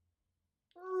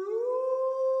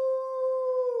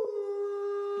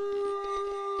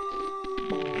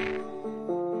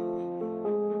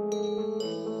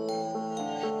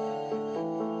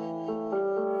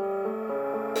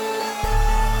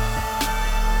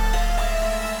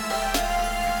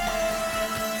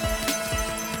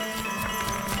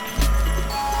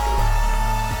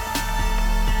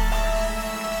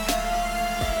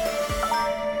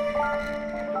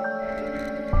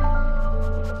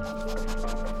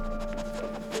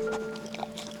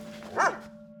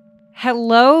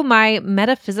Hello, my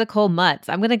metaphysical mutts.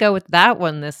 I'm gonna go with that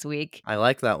one this week. I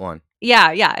like that one.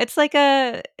 Yeah, it's like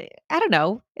I don't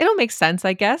know. It'll make sense,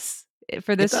 I guess,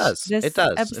 for It this does. It this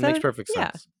does. It makes episode. perfect Yeah.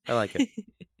 sense. I like it.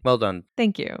 Well done.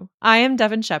 Thank you. I am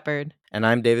Devin Shepherd. And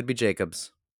I'm David B.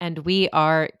 Jacobs. And we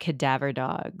are Cadaver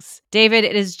Dogs. David,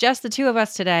 it is just the two of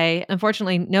us today.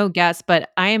 Unfortunately, no guests, but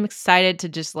I am excited to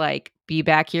just be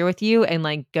back here with you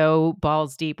and go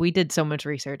balls deep. We did so much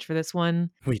research for this one.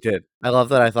 We did. I love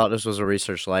that I thought this was a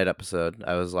Research Light episode.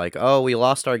 I was like, oh, we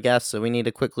lost our guest, so we need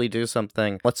to quickly do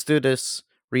something. Let's do this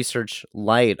Research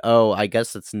Light. Oh, I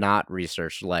guess it's not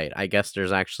Research Light. I guess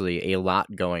there's actually a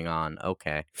lot going on.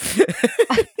 Okay.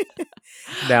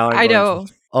 Now I'm I going know.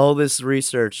 to all this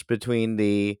research between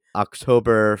the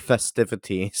October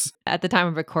festivities. At the time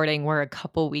of recording, we're a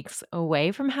couple weeks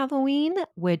away from Halloween,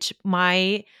 which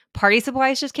my party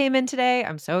supplies just came in today.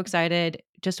 I'm so excited.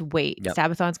 Just wait. Yep.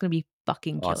 Sabathon's going to be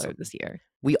fucking killer Awesome. this year.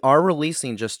 We are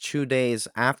releasing just 2 days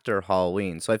after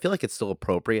Halloween, so I feel like it's still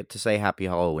appropriate to say Happy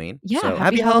Halloween. Yeah, So,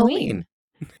 happy Halloween.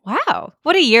 Wow.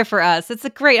 What a year for us. It's a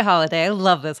great holiday. I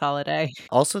love this holiday.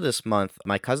 Also this month,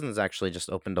 my cousins actually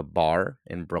just opened a bar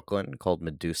in Brooklyn called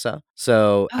Medusa.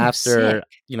 So Oh, after,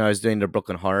 sick. I was doing the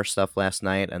Brooklyn horror stuff last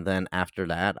night, and then after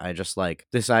that, I just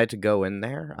decided to go in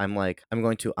there. I'm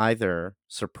going to either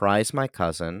surprise my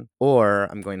cousin or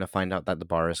I'm going to find out that the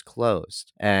bar is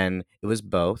closed. And it was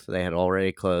both. They had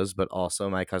already closed, but also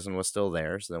my cousin was still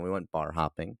there. So then we went bar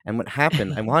hopping. And what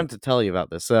happened, I wanted to tell you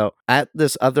about this. So at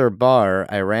this other bar,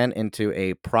 I ran into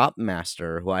a prop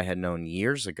master who I had known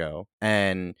years ago.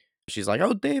 And she's like,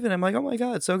 "Oh, David." I'm like, "Oh my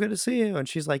God, so good to see you." And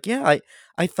she's like, "Yeah,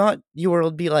 I thought you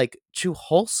would be too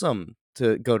wholesome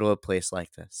to go to a place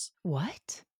like this."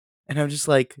 What? And I'm just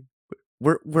like,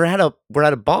 we're at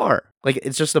a bar.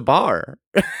 It's just a bar.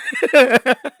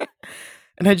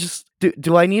 And I just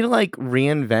do I need to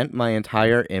reinvent my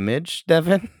entire image,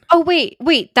 Devin? Oh,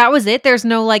 wait. That was it? There's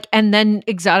no and then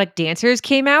exotic dancers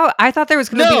came out? I thought there was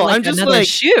going to No, be I'm just another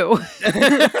shoe.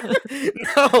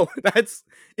 No,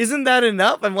 isn't that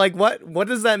enough? I'm like, what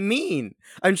does that mean?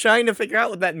 I'm trying to figure out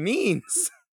what that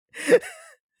means.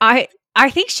 I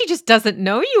think she just doesn't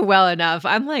know you well enough.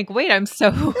 I'm like, wait, I'm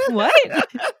so what?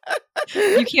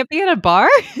 You can't be at a bar?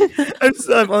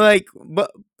 I'm like,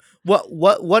 but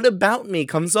what about me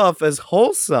comes off as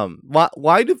wholesome?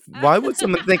 Why would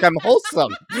someone think I'm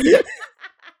wholesome?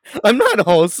 I'm not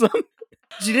wholesome.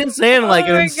 She didn't say it in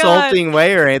an insulting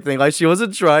way or anything. She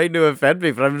wasn't trying to offend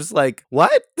me, but I'm just like,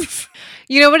 what?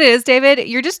 You know what it is, David?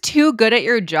 You're just too good at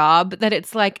your job that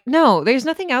it's like, no, there's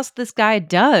nothing else this guy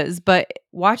does but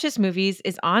watches movies,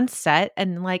 is on set,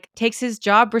 and takes his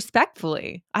job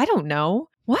respectfully. I don't know.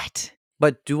 What?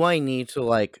 But do I need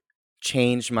to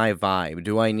change my vibe?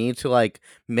 Do I need to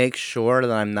make sure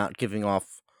that I'm not giving off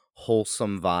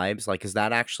wholesome vibes? Is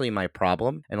that actually my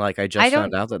problem? And I just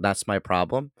found out that that's my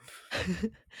problem.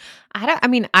 I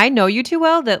mean, I know you too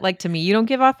well that to me you don't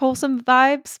give off wholesome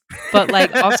vibes, but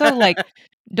also you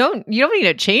don't need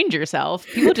to change yourself.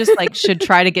 People just should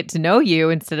try to get to know you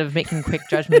instead of making quick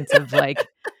judgments of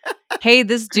hey,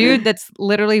 this dude that's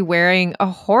literally wearing a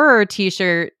horror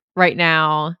t-shirt right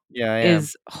now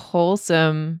is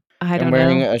wholesome. I'm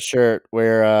wearing a shirt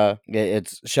where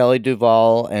it's Shelley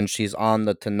Duvall and she's on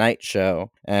the Tonight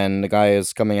Show, and the guy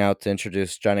is coming out to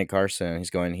introduce Johnny Carson. He's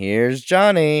going, "Here's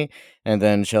Johnny," and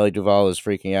then Shelley Duvall is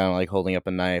freaking out, holding up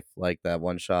a knife, like that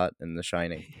one shot in The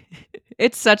Shining.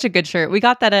 It's such a good shirt. We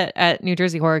got that at New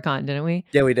Jersey HorrorCon, didn't we?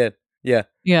 Yeah, we did. Yeah.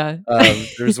 Yeah.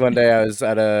 There was one day I was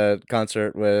at a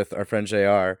concert with our friend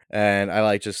JR, and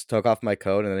I just took off my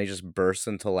coat, and then he just burst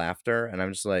into laughter, and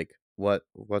I'm just like,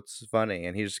 what's funny?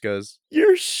 And he just goes,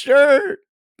 "Your shirt."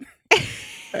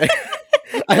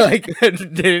 I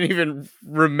didn't even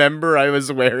remember I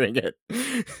was wearing it.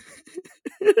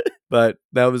 But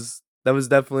that was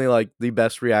definitely the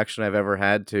best reaction I've ever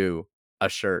had to a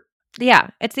shirt. Yeah,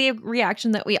 it's the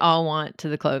reaction that we all want to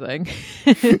the clothing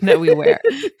that we wear.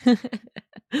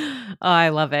 Oh, I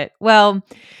love it. Well,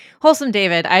 wholesome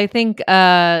David, I think we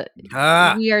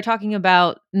are talking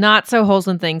about not so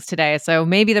wholesome things today. So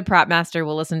maybe the prop master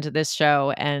will listen to this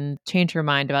show and change her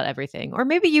mind about everything. Or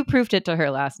maybe you proved it to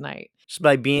her last night. Just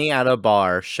by being at a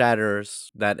bar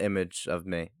shatters that image of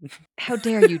me. How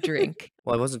dare you drink?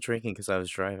 Well, I wasn't drinking because I was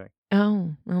driving.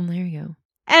 Oh, well, there you go.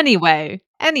 Anyway,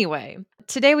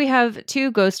 today we have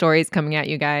two ghost stories coming at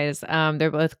you guys.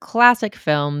 They're both classic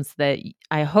films that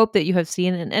I hope that you have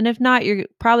seen. And if not, you're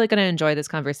probably going to enjoy this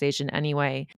conversation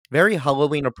anyway. Very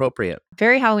Halloween appropriate.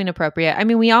 Very Halloween appropriate. I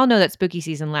mean, we all know that spooky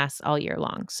season lasts all year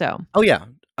long. So. Oh, yeah.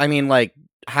 I mean,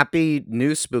 happy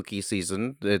new spooky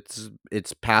season.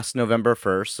 It's past November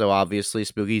 1st, so obviously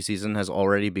spooky season has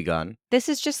already begun. This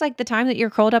is just like the time that you're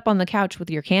curled up on the couch with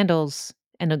your candles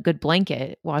and a good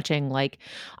blanket watching, like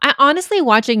I honestly,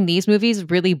 watching these movies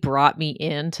really brought me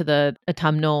into the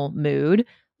autumnal mood,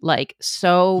 like,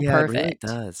 so Yeah, it really perfect.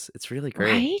 does. It's really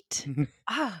great. Right?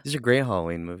 Ah. These are great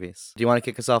Halloween movies. Do you wanna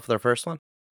kick us off with our first one?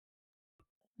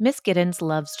 Miss Giddens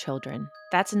loves children.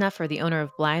 That's enough for the owner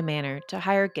of Bly Manor to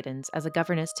hire Giddens as a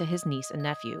governess to his niece and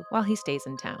nephew while he stays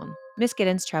in town. Miss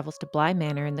Giddens travels to Bly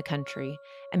Manor in the country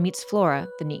and meets Flora,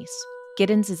 the niece.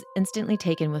 Giddens is instantly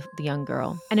taken with the young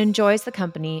girl and enjoys the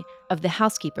company of the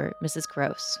housekeeper, Mrs.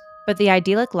 Gross. But the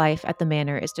idyllic life at the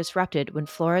manor is disrupted when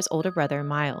Flora's older brother,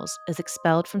 Miles, is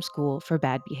expelled from school for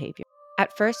bad behavior.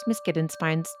 At first, Miss Giddens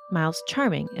finds Miles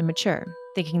charming and mature,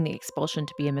 thinking the expulsion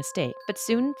to be a mistake, but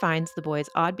soon finds the boy's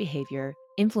odd behavior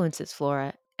influences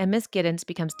Flora, and Miss Giddens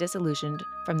becomes disillusioned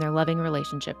from their loving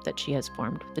relationship that she has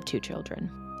formed with the two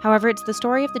children. However, it's the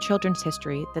story of the children's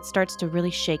history that starts to really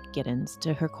shake Giddens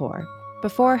to her core.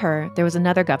 Before her, there was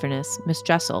another governess, Miss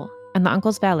Jessel, and the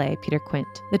uncle's valet, Peter Quint.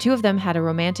 The two of them had a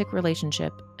romantic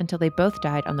relationship until they both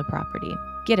died on the property.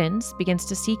 Giddens begins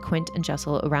to see Quint and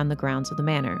Jessel around the grounds of the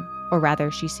manor, or rather,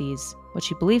 she sees what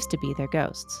she believes to be their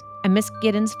ghosts. And Miss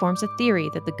Giddens forms a theory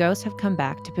that the ghosts have come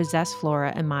back to possess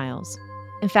Flora and Miles.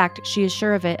 In fact, she is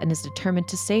sure of it and is determined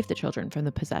to save the children from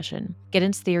the possession.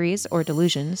 Giddens' theories, or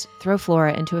delusions, throw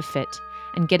Flora into a fit,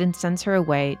 and Giddens sends her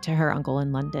away to her uncle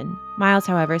in London. Miles,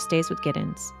 however, stays with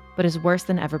Giddens, but is worse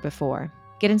than ever before.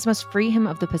 Giddens must free him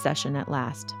of the possession at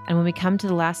last, and when we come to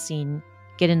the last scene,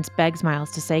 Giddens begs Miles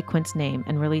to say Quint's name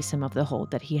and release him of the hold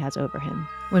that he has over him.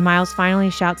 When Miles finally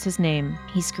shouts his name,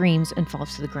 he screams and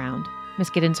falls to the ground.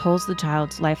 Miss Giddens holds the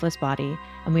child's lifeless body,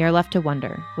 and we are left to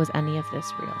wonder, was any of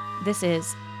this real? This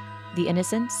is The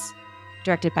Innocents,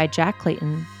 directed by Jack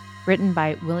Clayton, written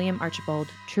by William Archibald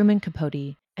Truman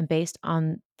Capote, and based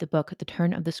on the book The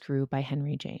Turn of the Screw by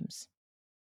Henry James.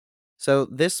 So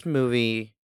this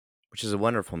movie, which is a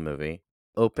wonderful movie,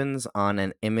 opens on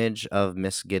an image of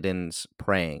Miss Giddens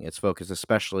praying. It's focused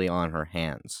especially on her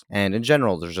hands. And in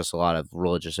general, there's just a lot of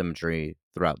religious imagery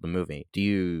throughout the movie. Do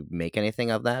you make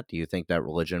anything of that? Do you think that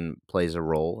religion plays a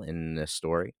role in this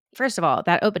story? First of all,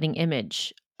 that opening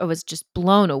image I was just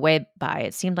blown away by.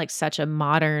 It seemed like such a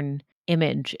modern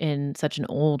image in such an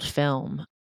old film.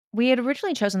 We had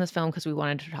originally chosen this film because we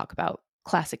wanted to talk about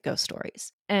classic ghost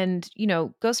stories. And,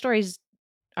 ghost stories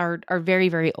are very,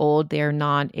 very old. They are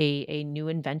not a new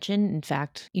invention. In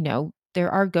fact,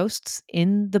 there are ghosts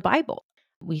in the Bible.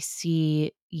 We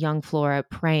see young Flora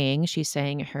praying. She's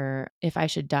saying her, "If I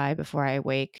should die before I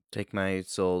wake." Take my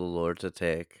soul, the Lord to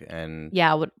take, and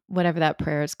Yeah, whatever that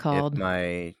prayer is if called.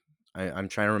 my I'm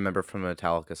trying to remember from a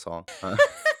Metallica song.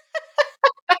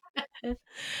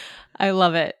 I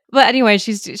love it. But anyway,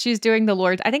 she's doing the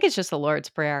Lord's, I think it's just the Lord's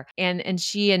Prayer. And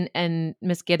she and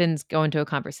Miss Giddens go into a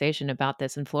conversation about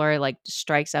this, and Flora like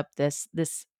strikes up this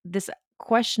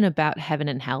question about heaven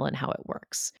and hell and how it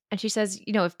works. And she says,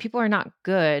 if people are not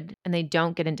good and they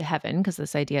don't get into heaven, because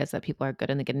this idea is that people are good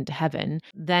and they get into heaven,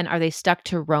 then are they stuck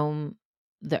to roam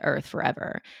the earth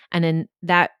forever? And in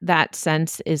that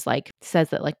sense is like says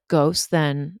that like ghosts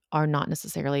then are not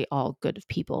necessarily all good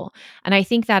people. And I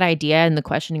think that idea and the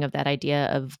questioning of that idea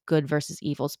of good versus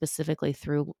evil, specifically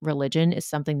through religion, is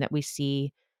something that we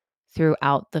see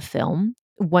throughout the film.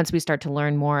 Once we start to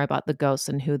learn more about the ghosts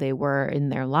and who they were in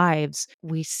their lives,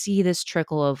 we see this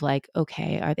trickle of like,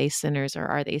 okay, are they sinners or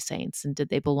are they saints? And did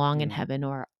they belong in Mm. heaven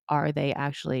or are they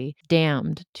actually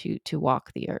damned to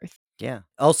walk the earth? Yeah.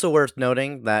 Also worth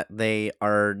noting that they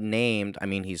are named. I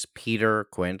mean, he's Peter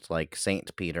Quint, like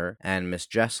Saint Peter, and Miss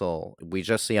Jessel. We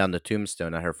just see on the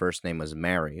tombstone that her first name was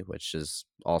Mary, which is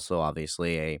also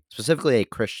obviously specifically a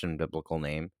Christian biblical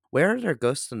name. Where are there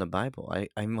ghosts in the Bible?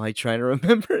 I might try to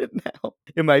remember it now.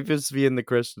 It might just be in the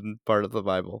Christian part of the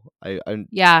Bible. I'm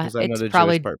Yeah, because I know it's the Jewish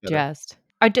probably part better. just.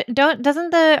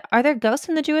 Are there ghosts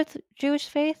in the Jewish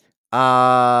faith?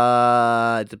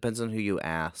 It depends on who you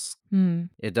ask. Hmm.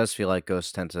 It does feel like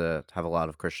ghosts tend to have a lot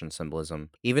of Christian symbolism.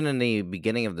 Even in the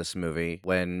beginning of this movie,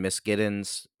 when Miss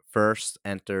Giddens first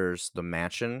enters the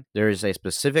mansion, there is a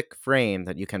specific frame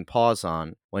that you can pause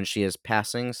on when she is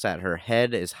passing so that her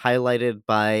head is highlighted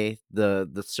by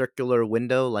the circular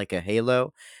window like a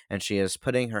halo, and she is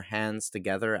putting her hands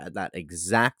together at that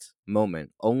exact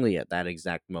moment, only at that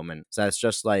exact moment. So it's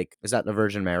just like, is that the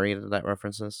Virgin Mary that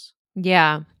references?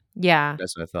 Yeah. Yeah.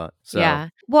 That's what I thought. So Yeah.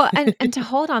 Well, and to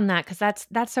hold on that, because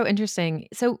that's so interesting.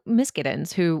 So Miss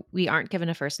Giddens, who we aren't given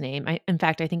a first name, in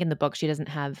fact, I think in the book she doesn't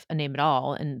have a name at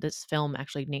all, and this film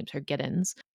actually names her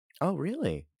Giddens. oh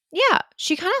really? Yeah,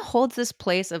 she kinda holds this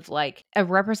place of, like, a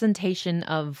representation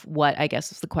of what, I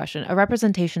guess, is the question, a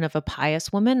representation of a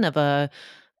pious woman, of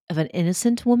an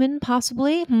innocent woman,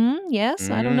 possibly? Hmm, yes,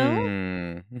 I don't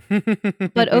know.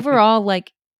 Mm. But overall,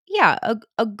 like, yeah,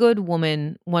 a good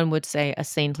woman, one would say a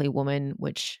saintly woman,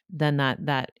 which then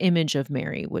that image of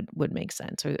Mary would make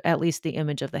sense, or at least the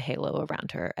image of the halo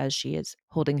around her as she is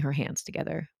holding her hands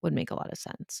together would make a lot of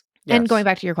sense. And going Yes,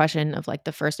 back to your question of, like,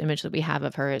 the first image that we have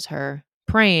of her is her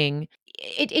praying,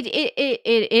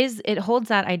 it holds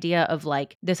that idea of,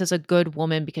 like, this is a good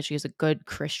woman because she is a good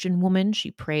Christian woman,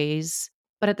 she prays,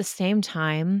 but at the same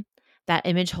time that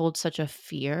image holds such a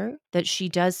fear that she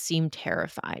does seem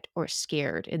terrified or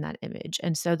scared in that image.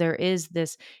 And so there is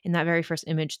this, in that very first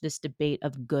image, this debate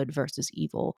of good versus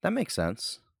evil. that makes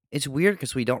sense. It's weird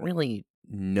because we don't really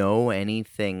know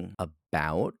anything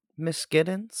about Miss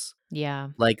Giddens. Yeah.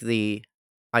 Like,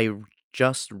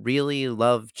 just really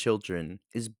love children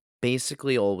is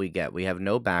basically all we get. We have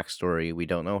no backstory, we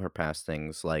don't know her past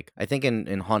things, like, I think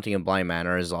in Haunting of Bly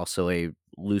Manor is also a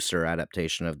looser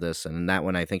adaptation of this, and in that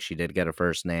one, I think she did get a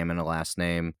first name and a last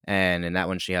name, and in that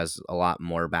one, she has a lot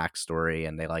more backstory,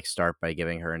 and they, like, start by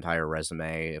giving her entire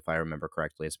resume, if I remember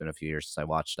correctly. It's been a few years since I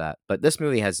watched that, but this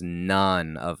movie has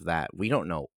none of that. We don't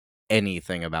know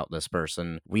anything about this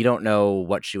person. We don't know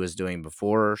what she was doing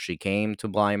before she came to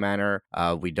Bly Manor.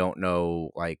 We don't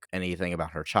know like anything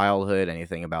about her childhood,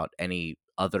 anything about any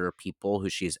other people who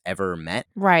she's ever met.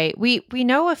 Right. We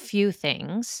know a few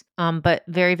things, but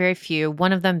very, very few.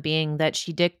 One of them being that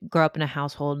she did grow up in a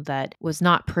household that was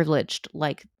not privileged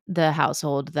like the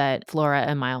household that Flora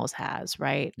and Miles has,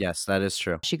 right? Yes, that is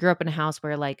true. She grew up in a house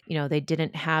where, like, they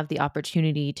didn't have the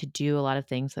opportunity to do a lot of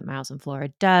things that Miles and Flora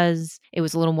does. It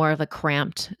was a little more of a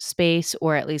cramped space,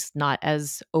 or at least not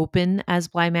as open as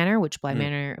Bly Manor, which Bly Mm,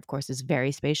 Manor, of course, is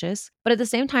very spacious. But at the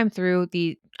same time, through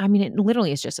I mean, it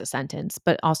literally is just a sentence,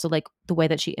 but also like the way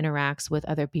that she interacts with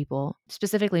other people,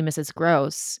 specifically Mrs.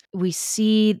 Gross, we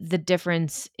see the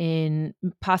difference in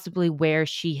possibly where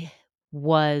she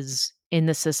was in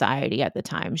the society at the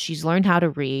time. She's learned how to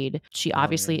read. She oh yeah.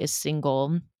 obviously is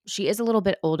single. She is a little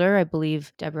bit older. I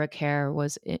believe Deborah Kerr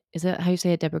was is that how you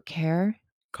say it? Deborah Kerr?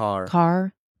 Car.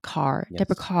 Carr? Carr.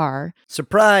 Deborah Yes. Carr.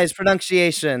 Surprise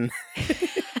pronunciation.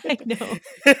 I know.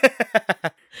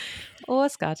 Oh,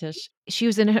 Scottish. She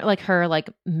was in her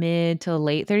mid to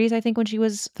late 30s, I think, when she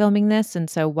was filming this. And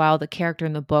so while the character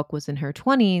in the book was in her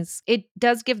 20s, it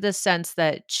does give this sense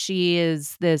that she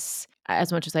is this,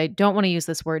 as much as I don't want to use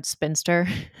this word, spinster.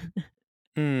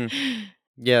 Hmm.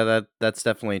 Yeah, that's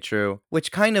definitely true.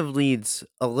 Which kind of leads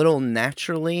a little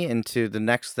naturally into the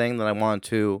next thing that I want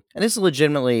to, and this is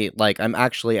legitimately like I'm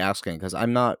actually asking because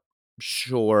I'm not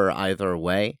sure either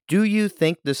way. Do you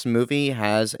think this movie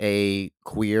has a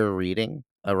queer reading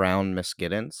around Miss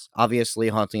Giddens? Obviously,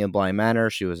 Haunting of Bly Manor,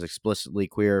 she was explicitly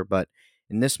queer, but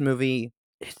in this movie,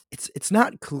 it's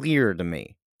not clear to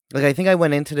me. Like, I think I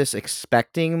went into this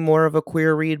expecting more of a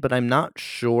queer read, but I'm not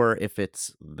sure if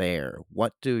it's there.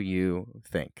 What do you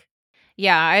think?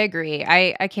 Yeah, I agree.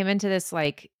 I came into this,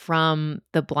 like, from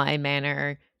the Bly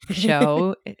Manor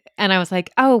show, and I was like,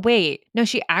 "Oh, wait. No,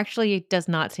 she actually does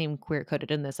not seem queer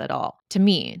coded in this at all." To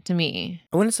me.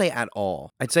 I wouldn't say at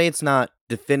all. I'd say it's not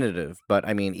definitive, but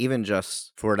I mean, even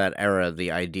just for that era, the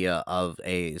idea of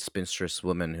a spinstress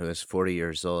woman who is 40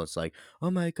 years old, it's like, oh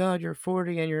my God, you're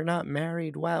 40 and you're not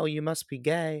married. Wow, you must be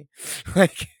gay.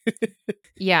 Like,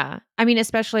 Yeah. I mean,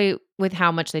 especially with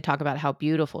how much they talk about how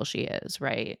beautiful she is,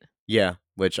 right? yeah,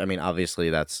 which I mean, obviously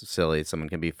that's silly. Someone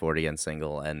can be 40 and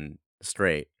single and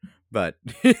straight, but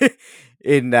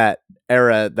in that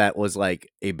era, that was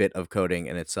like a bit of coding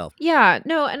in itself. Yeah,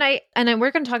 no, and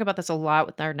we're gonna talk about this a lot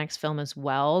with our next film as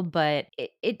well, but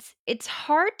it's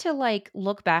hard to like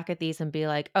look back at these and be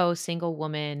like, oh, single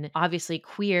woman, obviously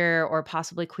queer or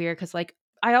possibly queer, because like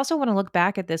I also want to look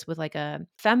back at this with like a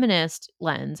feminist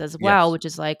lens as well, Yes. which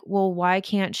is like, well, why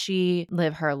can't she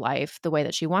live her life the way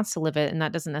that she wants to live it? And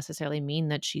that doesn't necessarily mean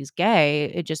that she's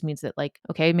gay. It just means that like,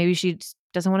 okay, maybe she just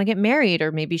doesn't want to get married,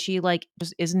 or maybe she like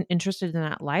just isn't interested in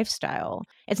that lifestyle.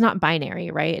 It's not binary,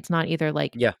 right? It's not either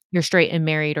like Yeah. you're straight and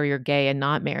married or you're gay and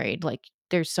not married. Like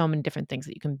there's so many different things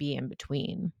that you can be in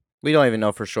between. We don't even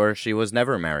know for sure. She was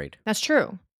never married. That's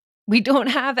true. We don't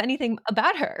have anything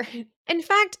about her. In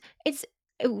fact,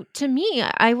 to me,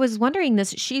 I was wondering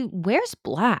this. She wears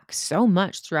black so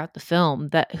much throughout the film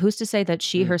that who's to say that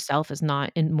she Mm. herself is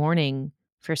not in mourning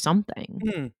for something?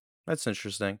 Hmm. That's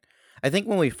interesting. I think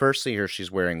when we first see her,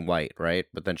 she's wearing white, right?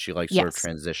 But then she like sort of Yes.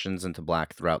 transitions into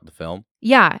black throughout the film.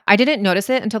 Yeah, I didn't notice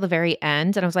it until the very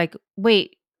end, and I was like,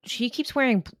 "Wait." she keeps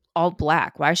wearing all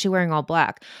black. Why is she wearing all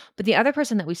black? But the other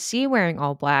person that we see wearing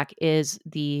all black is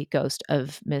the ghost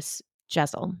of Miss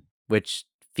Jessel. which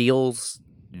feels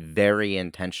very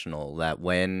intentional that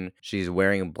when she's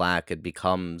wearing black, it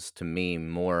becomes to me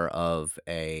more of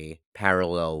a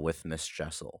parallel with Miss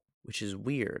Jessel, which is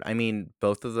weird. I mean,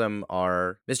 both of them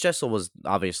are. Miss Jessel was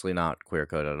obviously not queer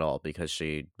coded at all because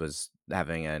she was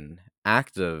having an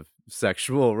active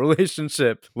sexual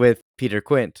relationship with Peter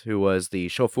Quint, who was the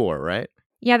chauffeur, right?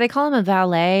 Yeah, they call him a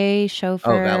valet, Oh,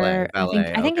 valet, chauffeur. I think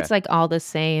valet. I think Okay. it's, like, all the I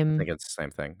same. think it's the same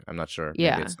thing. I'm not sure. Maybe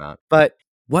Yeah. it's not. But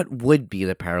what would be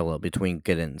the parallel between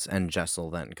Giddens and Jessel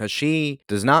then? Because she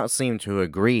does not seem to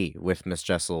agree with Miss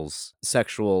Jessel's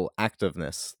sexual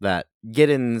activeness. That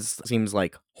Giddens seems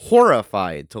like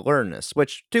horrified to learn this.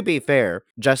 Which, to be fair,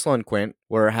 Jessel and Quint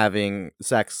were having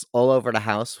sex all over the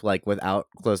house, like without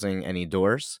closing any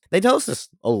doors. They tell us this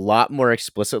a lot more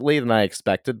explicitly than I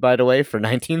expected, by the way, for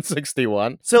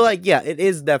 1961. So, like, yeah, it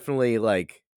is definitely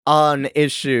like an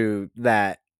issue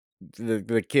that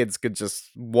the kids could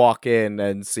just walk in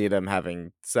and see them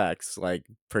having sex like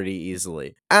pretty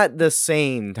easily. At the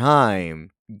same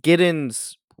time,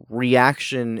 Giddens'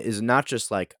 reaction is not just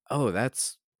like, "Oh,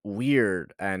 that's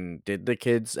weird," and "Did the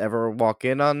kids ever walk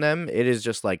in on them?" It is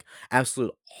just like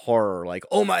absolute horror, like,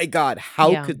 "Oh my god, how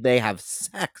Yeah. could they have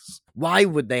sex? Why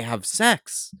would they have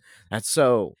sex?" That's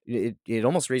so it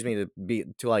almost reads me to be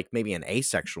to like maybe an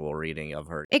asexual reading of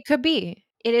her. It could be.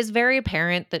 It is very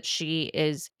apparent that she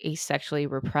is a sexually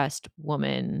repressed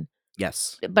woman.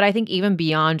 Yes. But I think even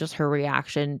beyond just her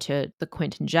reaction to the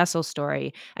Quentin Jessel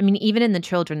story, I mean, even in the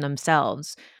children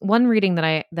themselves, one reading that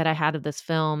I had of this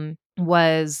film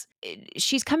was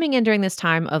she's coming in during this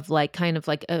time of like kind of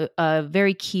like a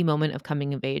very key moment of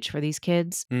coming of age for these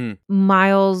kids. Mm.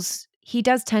 Miles, he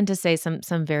does tend to say some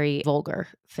very vulgar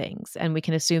things, and we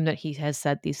can assume that he has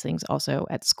said these things also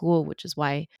at school, which is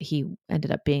why he ended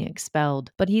up being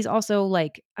expelled. But he's also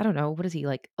like, I don't know, what is he,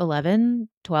 like 11,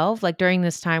 12? Like during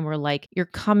this time where like you're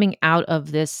coming out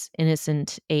of this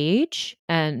innocent age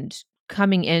and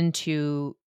coming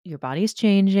into your body's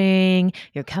changing,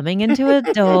 you're coming into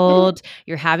adult,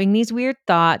 you're having these weird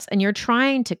thoughts and you're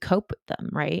trying to cope with them,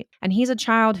 right? And he's a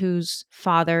child whose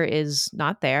father is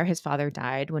not there. His father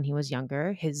died when he was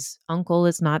younger. His uncle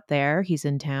is not there. He's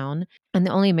in town. And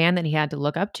the only man that he had to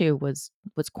look up to was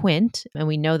Quint. And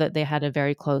we know that they had a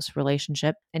very close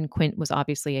relationship. And Quint was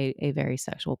obviously a very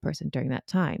sexual person during that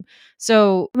time.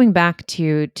 So coming back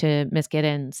to Miss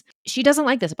Giddens, she doesn't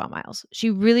like this about Miles. She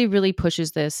really, really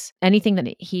pushes this. Anything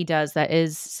that he does that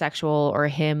is sexual or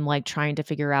him like trying to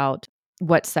figure out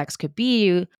what sex could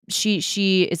be,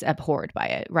 she is abhorred by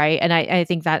it, right? And I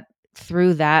think that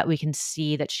through that we can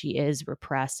see that she is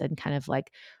repressed and kind of like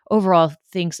overall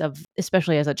thinks of,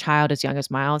 especially as a child as young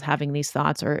as Miles, having these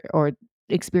thoughts or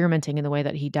experimenting in the way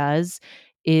that he does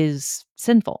is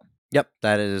sinful. Yep,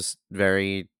 that is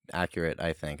very accurate,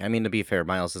 I think. I mean, to be fair,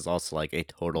 Miles is also like a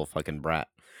total fucking brat.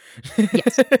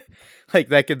 Yes. Like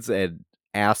that kid's an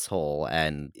asshole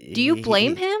and Do you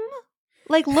blame him?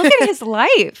 Like, look at his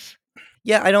life.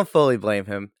 yeah, I don't fully blame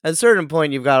him. At a certain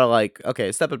point you've got to like,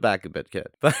 okay, step it back a bit, kid.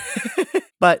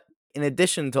 But in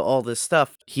addition to all this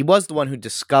stuff, he was the one who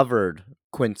discovered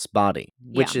Quint's body,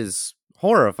 Yeah, which is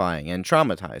horrifying and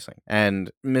traumatizing.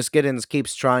 And Miss Giddens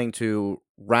keeps trying to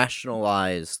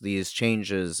rationalize these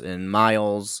changes in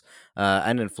Miles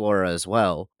and in Flora as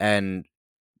well. And,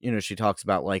 you know, she talks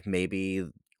about like maybe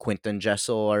Quint and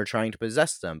Jessel are trying to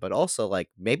possess them, but also like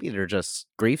maybe they're just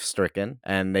grief stricken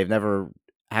and they've never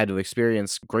had to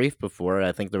experience grief before.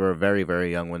 I think they were very,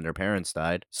 very young when their parents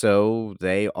died. So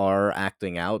they are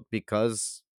acting out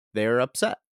because they're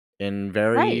upset in right.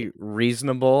 very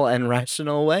reasonable and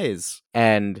rational ways.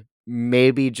 And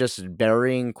maybe just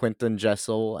burying Quentin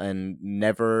Jessel and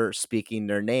never speaking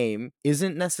their name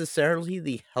isn't necessarily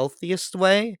the healthiest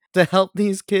way to help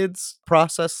these kids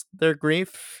process their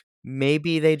grief.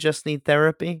 Maybe they just need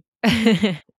therapy.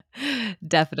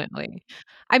 Definitely.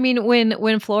 I mean,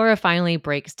 when Flora finally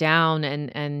breaks down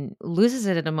and loses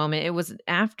it at a moment, it was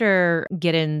after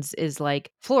Giddens is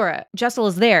like, "Flora, Jessel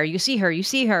is there. You see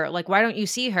her. Like, why don't you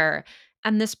see her?"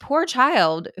 And this poor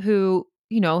child who,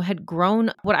 had grown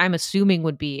what I'm assuming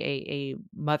would be a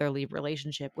motherly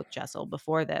relationship with Jessel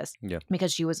before this, Yeah.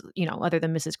 because she was, other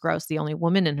than Mrs. Gross, the only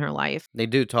woman in her life. They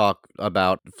do talk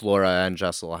about Flora and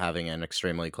Jessel having an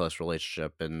extremely close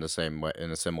relationship in the same way,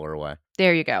 in a similar way.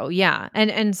 There you go. Yeah.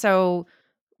 And so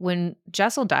when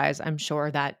Jessel dies, I'm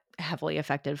sure that heavily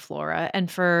affected Flora. And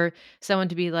for someone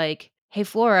to be like, "Hey,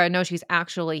 Flora, no, she's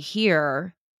actually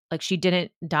here." like, she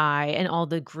didn't die, and all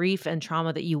the grief and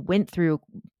trauma that you went through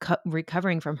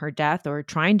recovering from her death or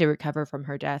trying to recover from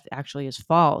her death actually is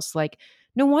false. Like,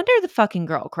 no wonder the fucking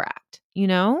girl cracked, you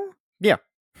know? Yeah.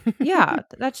 Yeah,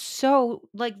 that's so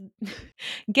like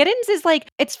Giddens is like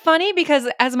it's funny because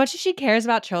as much as she cares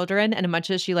about children and as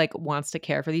much as she like wants to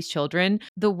care for these children,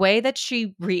 the way that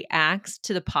she reacts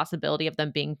to the possibility of them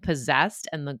being possessed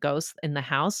and the ghosts in the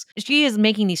house, she is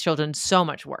making these children so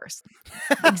much worse.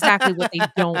 Exactly what they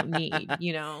don't need,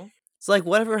 you know? It's like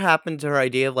whatever happened to her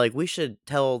idea of like we should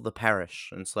tell the parish.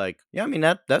 And it's like, yeah, I mean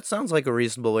that sounds like a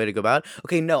reasonable way to go about it.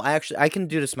 Okay, no, I can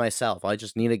do this myself. I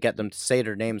just need to get them to say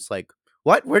their names. Like,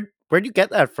 what? Where'd you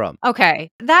get that from? Okay,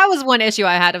 that was one issue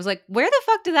I had. I was like, "Where the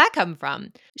fuck did that come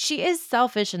from?" She is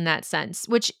selfish in that sense,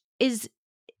 which is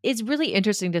really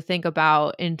interesting to think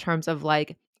about in terms of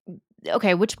like,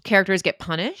 okay, which characters get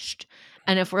punished?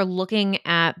 And if we're looking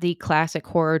at the classic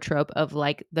horror trope of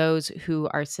like those who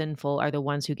are sinful are the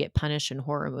ones who get punished in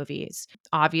horror movies.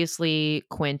 Obviously,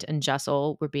 Quint and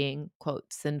Jessel were being, quote,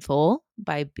 sinful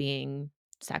by being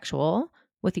sexual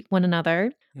with one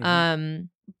another. Hmm. Um,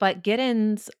 but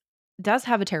Giddens does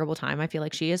have a terrible time. I feel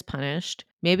like she is punished.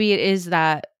 Maybe it is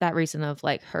that reason of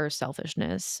like her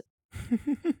selfishness.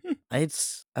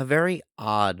 It's a very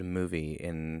odd movie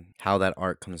in how that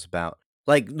art comes about.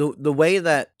 Like the way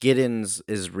that Giddens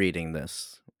is reading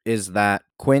this is that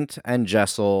Quint and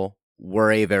Jessel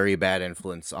were a very bad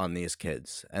influence on these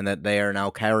kids, and that they are now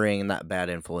carrying that bad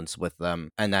influence with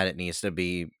them, and that it needs to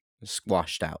be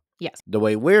squashed out. Yes, The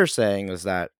way we're saying is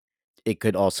that it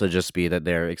could also just be that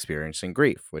they're experiencing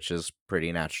grief, which is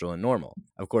pretty natural and normal.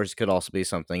 Of course, it could also be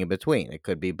something in between. It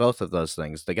could be both of those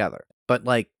things together. But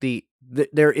like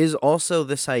there is also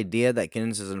this idea that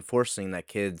Giddens is enforcing that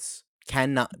kids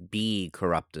cannot be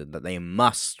corrupted, that they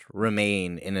must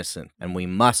remain innocent, and we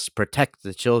must protect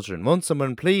the children. Won't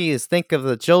someone please think of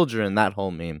the children? That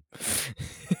whole meme.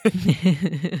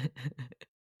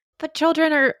 but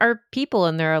children are people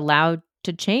and they're allowed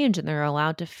to change and they're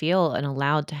allowed to feel and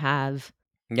allowed to have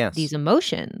these Yes.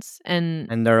 emotions. And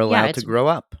And they're yeah, allowed to it's grow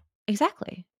up.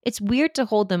 exactly. It's weird to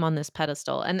hold them on this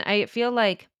pedestal. And I feel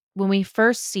like when we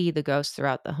first see the ghost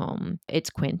throughout the home, it's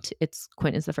Quint. It's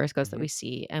Quint is the first ghost that Mhm. we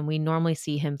see. And we normally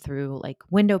see him through like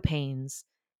window panes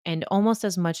and almost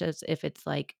as much as if it's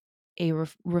like a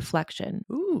reflection.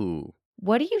 Ooh.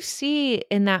 What do you see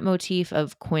in that motif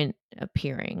of Quint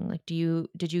appearing? Like,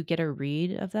 did you get a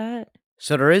read of that?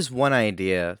 So there is one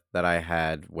idea that I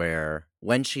had where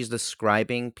when she's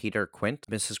describing Peter Quint,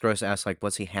 Mrs. Gross asks like,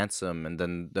 "Was he handsome?" And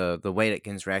then the way that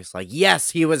Kins reacts like,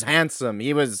 "Yes, he was handsome.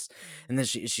 He was," and then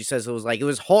she says it was like it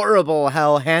was horrible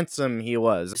how handsome he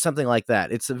was, something like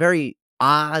that. It's a very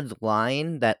odd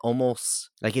line that almost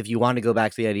like if you want to go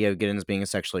back to the idea of Giddens being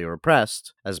sexually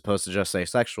repressed as opposed to just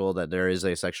asexual, that there is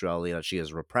a sexuality that she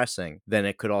is repressing, then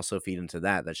it could also feed into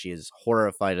that she is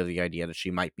horrified of the idea that she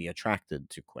might be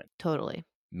attracted to Quint. Totally.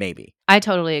 Maybe. I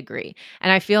totally agree.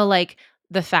 And I feel like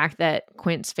the fact that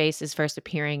Quint's face is first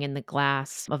appearing in the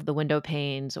glass of the window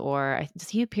panes, or does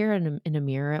he appear in a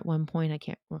mirror at one point? I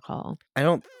can't recall. I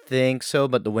don't think so,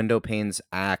 but the window panes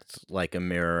act like a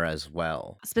mirror as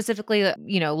well. Specifically,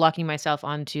 locking myself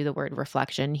onto the word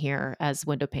reflection here, as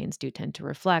window panes do tend to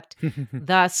reflect.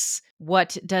 Thus,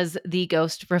 what does the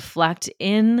ghost reflect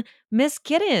in Miss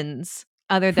Kittens?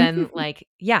 Other than like,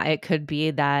 yeah, it could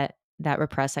be that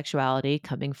repressed sexuality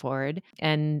coming forward.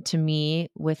 And to me,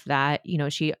 with that,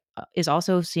 she is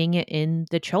also seeing it in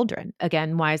the children.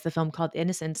 Again, why is the film called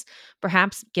Innocence?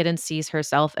 Perhaps Giddens sees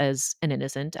herself as an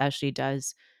innocent, as she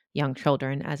does young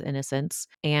children as innocents.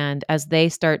 And as they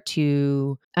start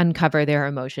to uncover their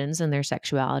emotions and their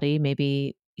sexuality,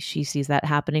 maybe she sees that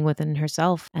happening within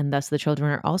herself. And thus the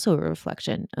children are also a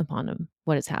reflection upon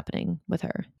what is happening with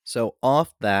her. So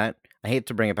off that, I hate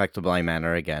to bring it back to Bly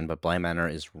Manor again, but Bly Manor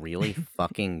is really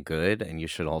fucking good, and you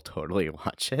should all totally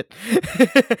watch it.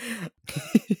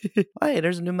 Hey,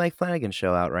 there's a new Mike Flanagan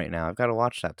show out right now. I've got to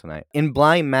watch that tonight. In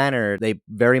Bly Manor, they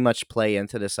very much play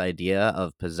into this idea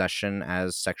of possession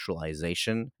as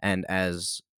sexualization and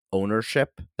as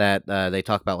ownership. That they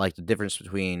talk about like the difference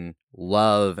between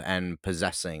love and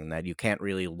possessing, that you can't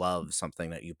really love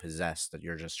something that you possess, that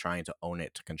you're just trying to own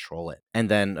it to control it. And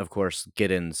then of course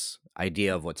Giddens'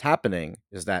 idea of what's happening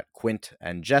is that Quint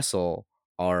and Jessel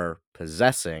are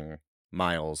possessing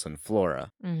Miles and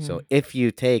Flora. So Hmm. if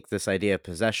you take this idea of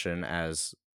possession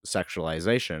as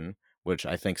sexualization, which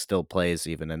I think still plays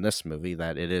even in this movie,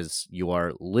 that it is you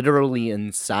are literally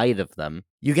inside of them.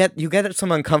 You get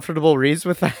some uncomfortable reads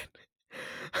with that.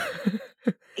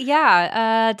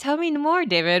 Yeah, tell me more,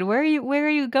 David. Where are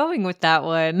you going with that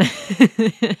one?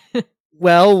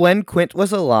 Well, when Quint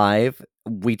was alive,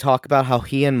 we talk about how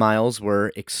he and Miles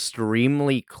were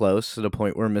extremely close to the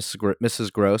point where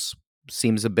Mrs. Gross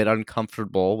seems a bit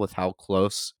uncomfortable with how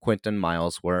close Quint and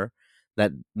Miles were.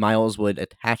 That Miles would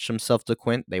attach himself to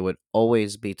Quint, they would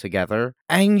always be together.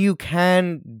 And you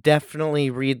can definitely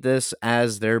read this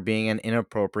as there being an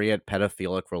inappropriate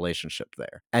pedophilic relationship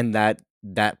there. And that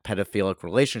pedophilic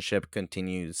relationship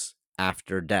continues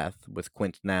after death, with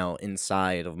Quint now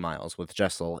inside of Miles, with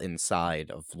Jessel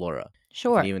inside of Flora. You can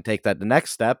Sure. even take that the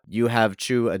next step. You have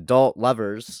two adult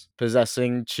lovers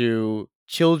possessing two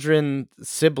children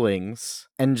siblings,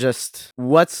 and just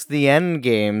what's the end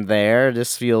game there?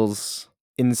 This feels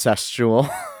incestual.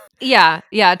 Yeah,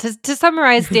 yeah, to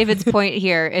summarize David's point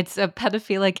here, it's a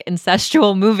pedophilic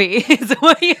incestual movie is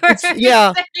what you're It's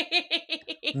yeah.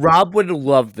 saying. Rob would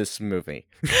love this movie.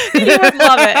 He would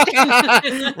love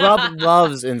it. Rob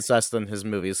loves incest in his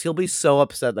movies. He'll be so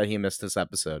upset that he missed this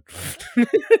episode.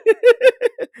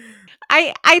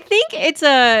 I think it's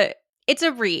a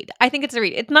read. I think it's a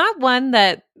read. It's not one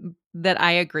that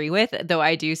I agree with, though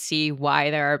I do see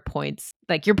why there are points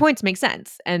like your points make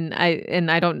sense. And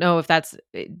I don't know if that's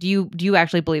do you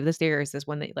actually believe this theory, or is this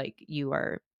one that like you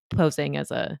are posing I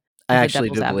as a actually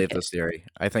devil's do believe advocate? this theory.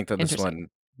 I think that this Interesting. one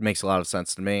makes a lot of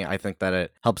sense to me. I think that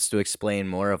it helps to explain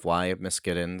more of why Miss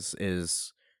Giddens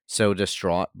is so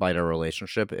distraught by their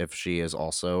relationship if she is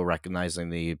also recognizing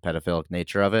the pedophilic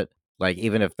nature of it. Like,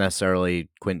 even if necessarily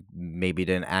Quint maybe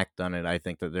didn't act on it, I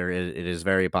think that it is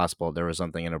very possible there was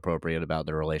something inappropriate about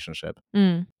their relationship.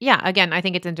 Yeah, again, I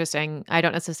think it's interesting. I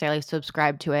don't necessarily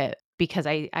subscribe to it because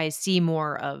I see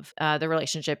more of the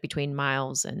relationship between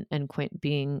Miles and Quint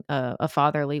being a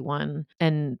fatherly one,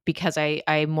 and because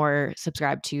I more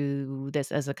subscribe to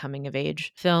this as a coming of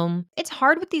age film. It's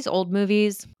hard with these old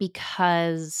movies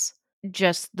because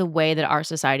just the way that our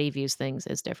society views things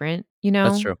is different.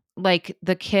 That's true. Like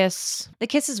the kiss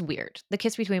is weird. The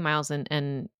kiss between Miles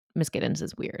and Miss Giddens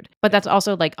is weird. But that's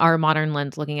also like our modern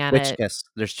lens looking at Which it. kiss?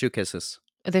 There's two kisses.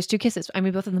 There's 2 kisses. I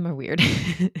mean, both of them are weird.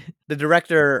 The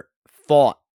director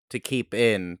fought to keep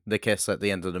in the kiss at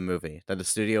the end of the movie. That the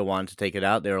studio wanted to take it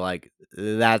out. They were like,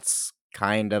 "That's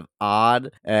kind of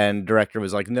odd," and director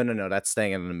was like, "No, no, no, that's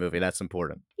staying in the movie. That's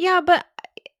important." Yeah, but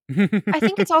I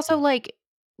think it's also, like,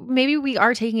 maybe we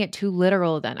are taking it too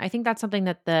literal then. I think that's something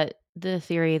that the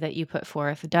theory that you put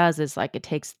forth does is, like,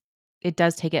 it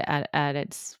does take it at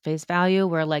its face value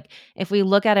where, like, if we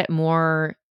look at it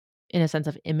more in a sense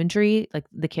of imagery, like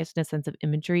the kiss in a sense of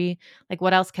imagery, like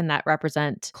what else can that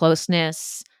represent?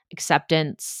 Closeness,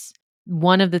 acceptance.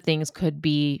 One of the things could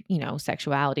be,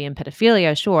 sexuality and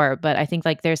pedophilia, sure, but I think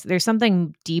like there's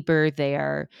something deeper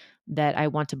there that I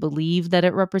want to believe that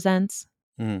it represents.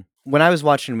 Mhm. When I was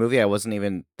watching the movie, I wasn't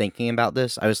even thinking about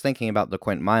this. I was thinking about the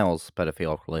Quint Miles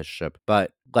pedophile relationship,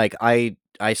 but like I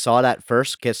saw that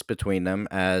first kiss between them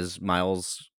as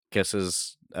Miles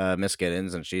kisses Miss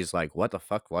Giddens, and she's like, "What the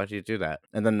fuck? Why did you do that?"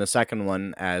 And then the second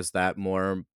one as that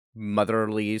more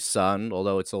motherly son,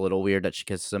 although it's a little weird that she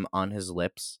kisses him on his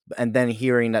lips. And then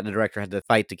hearing that the director had to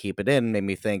fight to keep it in made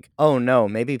me think, oh no,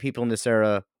 maybe people in this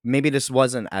era, maybe this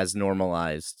wasn't as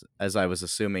normalized as I was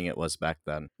assuming it was back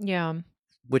then, Yeah.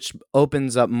 which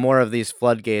opens up more of these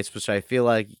floodgates, which I feel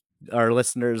like our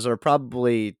listeners are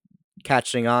probably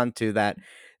catching on to, that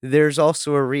there's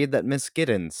also a read that Miss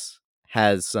Giddens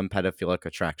has some pedophilic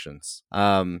attractions.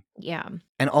 Yeah.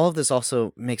 And all of this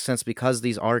also makes sense because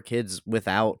these are kids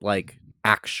without like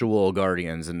actual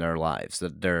guardians in their lives.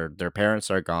 That their parents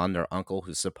are gone. Their uncle,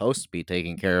 who's supposed to be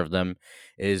taking care of them,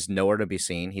 is nowhere to be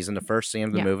seen. He's in the first scene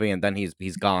of the Yeah. movie, and then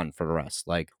he's gone for the rest.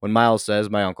 Like when Miles says,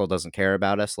 "My uncle doesn't care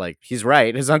about us," like he's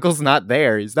right. His uncle's not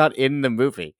there. He's not in the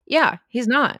movie, Yeah, he's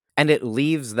not. and it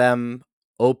leaves them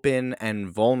open and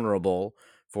vulnerable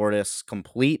for this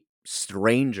complete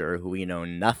stranger who we know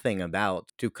nothing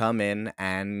about to come in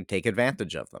and take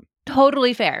advantage of them.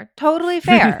 Totally fair. Totally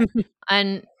fair.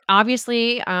 And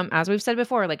obviously, as we've said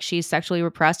before, like she's sexually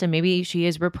repressed and maybe she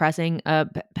is repressing a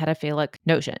pedophilic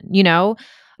notion?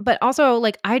 But also,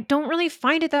 like, I don't really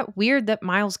find it that weird that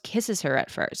Miles kisses her at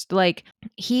first. Like,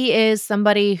 he is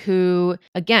somebody who,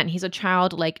 again, he's a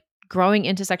child, like, growing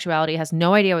into sexuality, has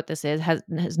no idea what this is, has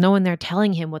no one there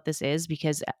telling him what this is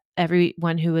because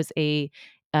everyone who is a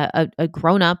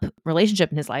grown up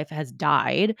relationship in his life has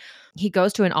died. He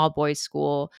goes to an all boys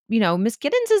school. Miss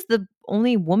Giddens is the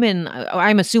only woman,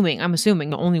 I'm assuming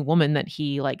the only woman that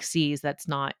he like sees that's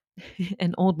not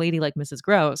an old lady like Mrs.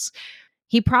 Gross.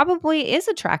 He probably is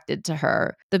attracted to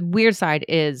her. The weird side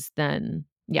is then,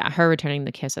 yeah, her returning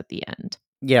the kiss at the end.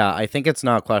 Yeah, I think it's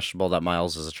not questionable that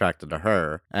Miles is attracted to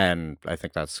her, and I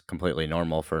think that's completely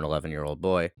normal for an 11-year-old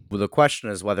boy. Well, the question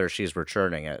is whether she's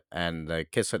returning it, and the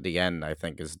kiss at the end, I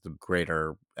think, is the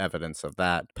greater evidence of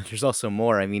that. But there's also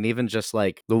more. I mean, even just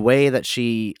like the way that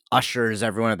she ushers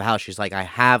everyone at the house, she's like, I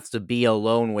have to be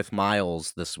alone with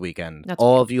Miles this weekend. That's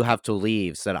All of you beautiful. have to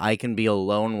leave so that I can be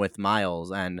alone with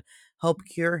Miles and help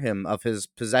cure him of his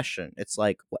possession. It's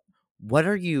like, what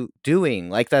are you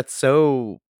doing? Like, that's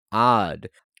so odd.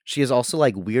 She is also,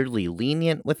 like, weirdly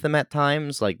lenient with them at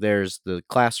times, like, there's the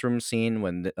classroom scene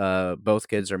when both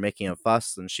kids are making a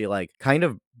fuss, and she, like, kind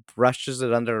of brushes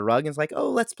it under the rug and is like, "Oh,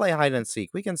 let's play hide and seek.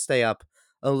 We can stay up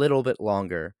a little bit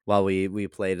longer while we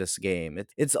play this game."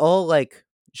 It's all, like,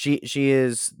 she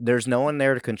is there's no one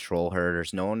there to control her,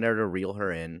 there's no one there to reel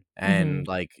her in, Mhm. and,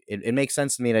 like, it makes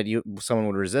sense to me that someone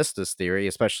would resist this theory,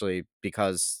 especially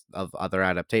because of other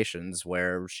adaptations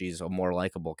where she's a more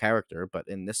likable character, but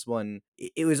in this one,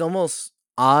 it was almost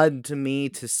odd to me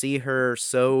to see her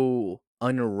so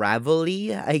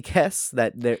unravelly, I guess,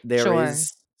 that there Sure.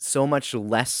 is so much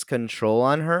less control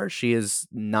on her. She is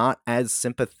not as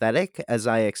sympathetic as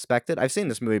I expected. I've seen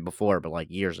this movie before, but,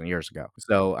 like, years and years ago.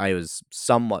 So, I was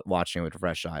somewhat watching it with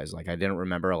fresh eyes. Like, I didn't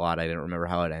remember a lot, I didn't remember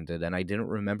how it ended, and I didn't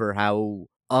remember how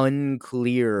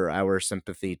unclear our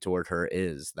sympathy toward her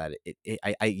is, that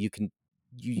I you can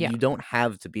Yeah. you don't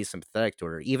have to be sympathetic to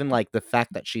her. Even, like, the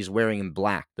fact that she's wearing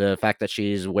black, the fact that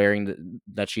she's wearing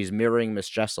that she's mirroring Miss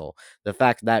Jessel, the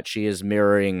fact that she is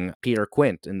mirroring Peter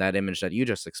Quint in that image that you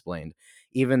just explained,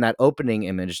 even that opening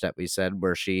image that we said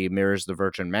where she mirrors the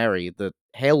Virgin Mary, the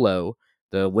halo,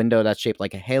 the window that's shaped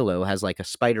like a halo has, like, a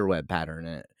spider web pattern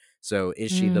in it. So, is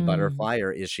she the Mm. butterfly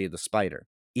or is she the spider?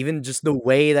 Even just the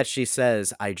way that she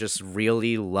says, "I just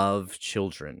really love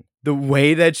children." The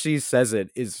way that she says it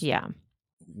is Yeah.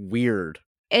 weird.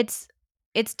 It's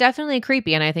it's definitely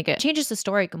creepy, and I think it changes the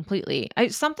story completely.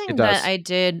 It Something that does. I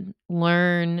did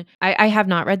learn I have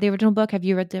not read the original book. Have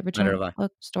you read the Neither original have I.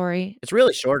 book story? It's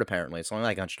really short, apparently. It's only,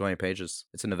 like, 120 pages.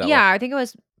 It's a novella. Yeah, I think it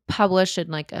was published in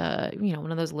like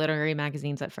one of those literary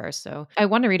magazines at first. So I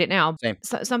want to read it now. Same.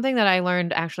 Something that I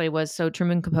learned actually was so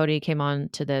Truman Capote came on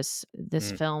to this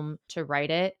Mm. film to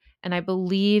write it, and I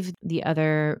believe the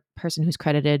other person who's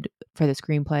credited for the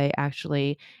screenplay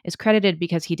actually is credited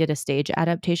because he did a stage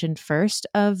adaptation first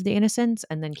of The Innocents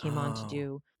and then came on to Oh.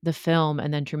 do the film,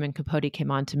 and then Truman Capote came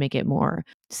on to make it more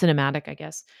cinematic, I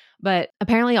guess. But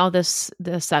apparently all the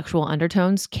sexual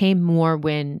undertones came more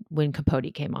when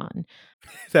Capote came on.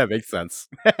 That makes sense.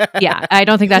 Yeah, I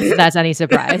don't think that's any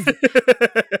surprise.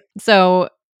 So,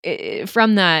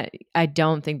 from that, I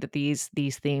don't think that these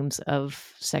themes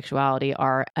of sexuality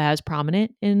are as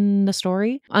prominent in the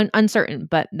story. Uncertain,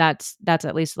 but that's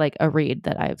at least, like, a read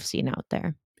that I've seen out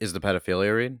there, Is the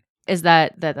pedophilia read? is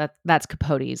that's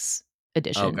Capote's Oh,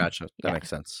 edition. gotcha. That Yeah. makes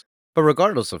sense. But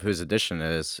regardless of whose edition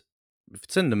it is, if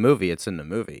it's in the movie, it's in the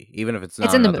movie, even if it's It's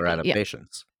not in in the other movie, yeah,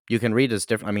 adaptations. You can read as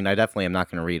different. I mean, I definitely am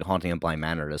not gonna read Haunting of Bly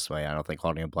Manor this way. I don't think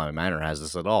Haunting of Bly Manor has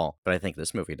this at all, but I think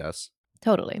this movie does.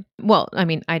 totally. Well, I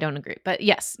mean, I don't agree, but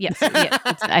yes, yes, yeah,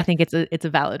 I think it's a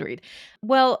valid read.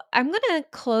 Well, I'm gonna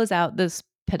close out this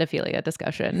pedophilia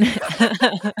discussion.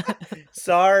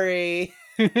 Sorry.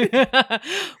 we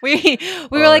we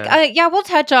were Oh, like, man. yeah, we'll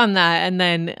touch on that, and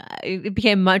then it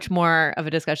became much more of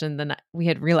a discussion than we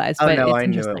had realized. Oh, But no, it's I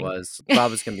knew it interesting. was.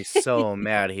 Bob is gonna be so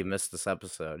mad he missed this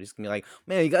episode. He's gonna be like,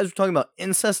 "Man, you guys were talking about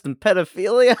incest and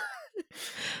pedophilia?"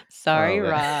 Sorry, Oh,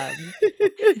 man.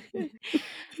 Rob.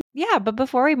 Yeah, but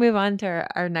before we move on to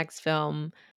our next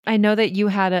film, I know that you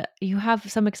have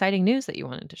some exciting news that you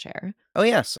wanted to share. Oh,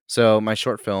 yes. So my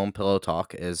short film, Pillow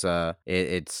Talk, is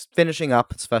it's finishing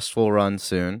up its festival run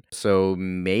soon. So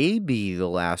maybe the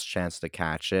last chance to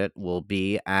catch it will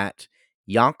be at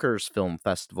Yonkers Film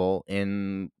Festival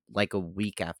in like a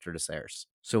week after this airs.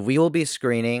 So we will be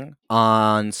screening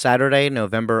on Saturday,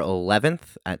 November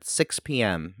 11th at 6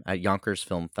 p.m. at Yonkers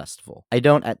Film Festival. I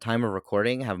don't, at time of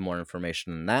recording, have more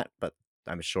information than that, but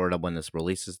I'm sure that when this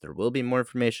releases, there will be more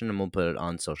information and we'll put it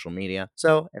on social media.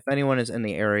 So if anyone is in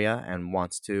the area and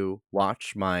wants to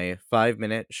watch my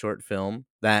 5-minute short film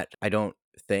that I don't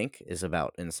think is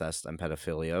about incest and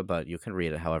pedophilia, but you can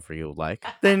read it however you like,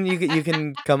 then you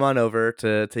can come on over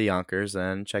to Yonkers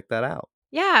and check that out.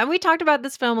 Yeah, and we talked about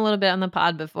this film a little bit on the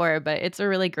pod before, but it's a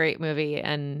really great movie,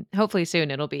 and hopefully soon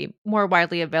it'll be more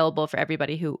widely available for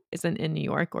everybody who isn't in New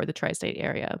York or the tri-state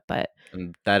area. But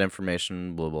And that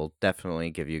information will definitely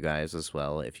give you guys as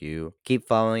well. If you keep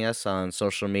following us on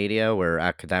social media, we're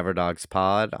at Cadaver Dogs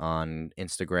Pod on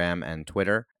Instagram and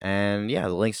Twitter. And yeah,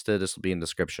 the links to this will be in the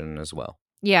description as well.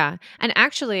 Yeah, and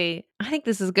actually, I think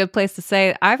this is a good place to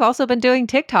say I've also been doing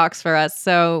TikToks for us,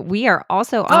 so we are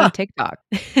also on Ah, TikTok.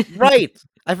 right!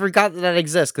 I forgot that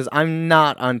exists because I'm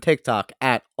not on TikTok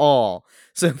at all.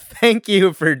 So thank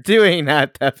you for doing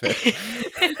that, Devin.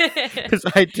 Because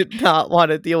I did not want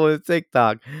to deal with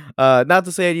TikTok. Not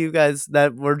to say to you guys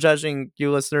that we're judging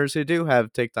you listeners who do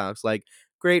have TikToks. Like,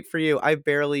 great for you. I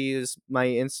barely use my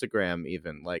Instagram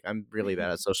even. Like, I'm really bad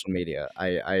at social media.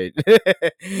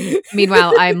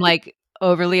 Meanwhile, I'm, like,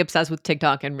 overly obsessed with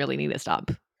TikTok and really need to stop.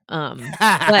 But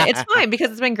it's fine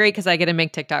because it's been great because I get to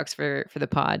make TikToks for the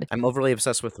pod. I'm overly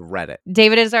obsessed with Reddit.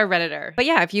 David is our Redditor. But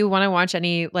yeah, if you wanna watch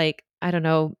any, like, I don't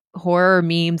know, horror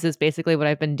memes is basically what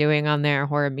I've been doing on there,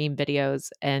 horror meme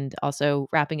videos, and also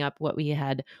wrapping up what we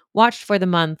had watched for the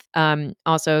month.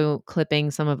 Also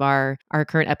clipping some of our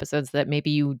current episodes that maybe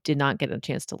you did not get a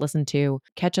chance to listen to.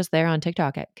 Catch us there on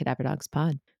TikTok at Cadaver Dogs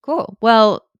Pod. Cool.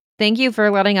 Well, thank you for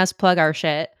letting us plug our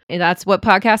shit. And that's what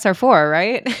podcasts are for,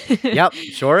 right? Yep,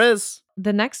 sure is.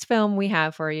 The next film we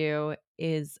have for you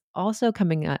is also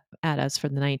coming at us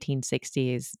from the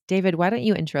 1960s. David, why don't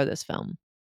you intro this film?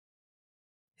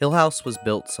 Hill House was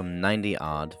built some 90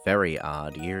 odd, very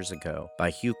odd years ago by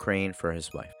Hugh Crane for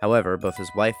his wife. However, both his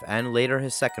wife and later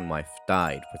his second wife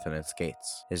died within its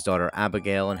gates. His daughter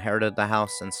Abigail inherited the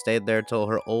house and stayed there till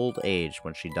her old age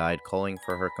when she died calling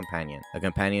for her companion, a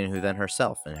companion who then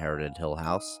herself inherited Hill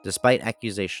House, despite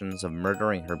accusations of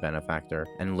murdering her benefactor,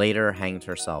 and later hanged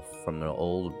herself from the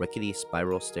old rickety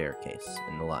spiral staircase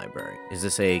in the library. Is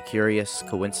this a curious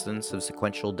coincidence of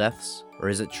sequential deaths? Or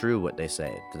is it true what they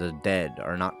say, that the dead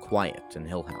are not quiet in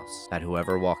Hill House, that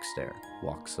whoever walks there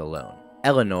walks alone?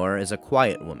 Eleanor is a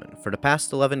quiet woman. For the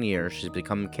past 11 years, she's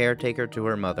become caretaker to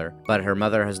her mother, but her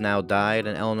mother has now died,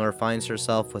 and Eleanor finds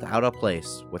herself without a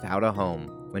place, without a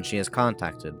home, when she is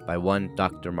contacted by one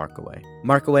Dr. Markaway.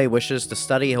 Markaway wishes to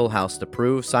study Hill House to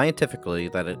prove scientifically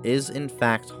that it is in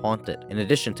fact haunted. In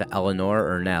addition to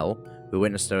Eleanor or Nell, who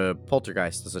witnessed a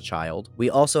poltergeist as a child, we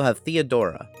also have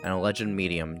Theodora, an alleged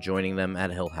medium, joining them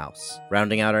at Hill House.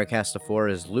 Rounding out our cast of four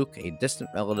is Luke, a distant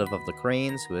relative of the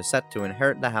Cranes, who is set to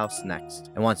inherit the house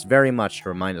next, and wants very much to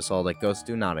remind us all that ghosts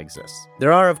do not exist.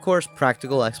 There are, of course,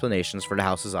 practical explanations for the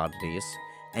house's oddities.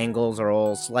 Angles are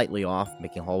all slightly off,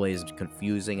 making hallways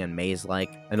confusing and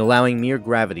maze-like, and allowing mere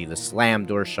gravity to slam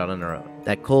doors shut on their own.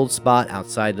 That cold spot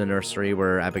outside the nursery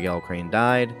where Abigail Crane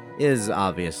died is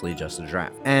obviously just a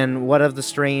draft. And what of the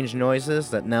strange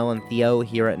noises that Nell and Theo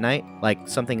hear at night? Like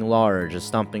something large is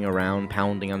stomping around,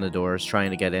 pounding on the doors, trying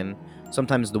to get in.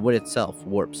 Sometimes the wood itself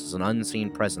warps as an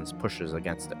unseen presence pushes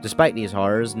against it. Despite these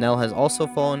horrors, Nell has also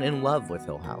fallen in love with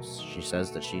Hill House. She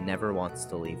says that she never wants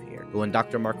to leave here. But when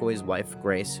Dr. Markaway's wife,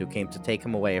 Grace, who came to take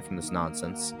him away from this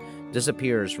nonsense,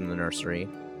 disappears from the nursery,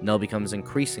 Nell becomes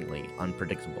increasingly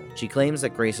unpredictable. She claims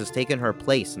that Grace has taken her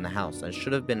place in the house and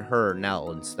should have been her,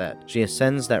 Nell, instead. She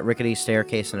ascends that rickety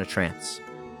staircase in a trance.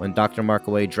 When Dr.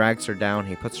 Markaway drags her down,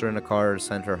 he puts her in a car to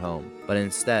send her home. But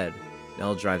instead,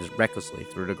 Nell drives recklessly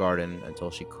through the garden until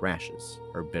she crashes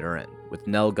her bitter end. With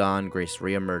Nell gone, Grace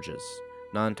reemerges,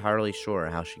 not entirely sure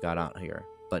how she got out here,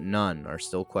 but none are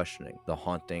still questioning the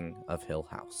haunting of Hill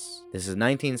House. This is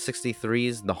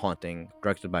 1963's The Haunting,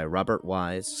 directed by Robert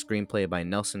Wise, screenplay by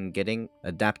Nelson Gidding,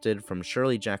 adapted from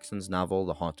Shirley Jackson's novel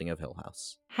The Haunting of Hill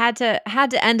House. Had to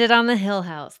end it on the Hill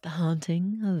House. The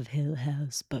Haunting of Hill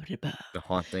House. Ba-da-ba. The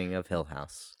Haunting of Hill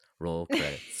House. Roll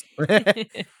credits.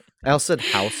 I also said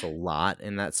house a lot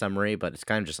in that summary, but it's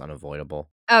kind of just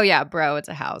unavoidable. Oh, yeah, bro, it's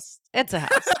a house. It's a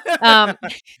house. Um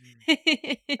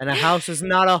And a house is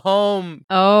not a home.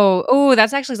 Oh,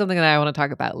 that's actually something that I wanna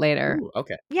talk about later. Ooh,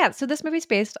 okay. Yeah, so this movie's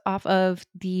based off of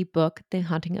the book, The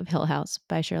Haunting of Hill House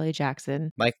by Shirley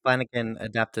Jackson. Mike Flanagan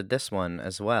adapted this one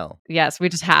as well. Yes, we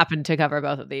just happened to cover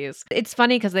both of these. It's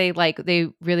funny because they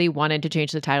really wanted to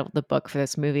change the title of the book for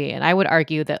this movie, and I would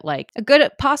argue that, like, a good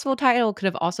possible title could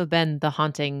have also been The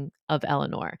Haunting of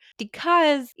Eleanor.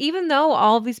 Because even though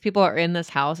all of these people are in this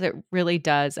house, it really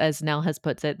does, as Nell has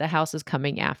puts it, the house is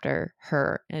coming after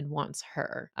her and wants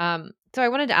her. So I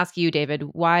wanted to ask you, David,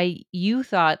 why you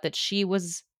thought that she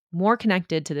was more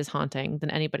connected to this haunting than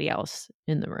anybody else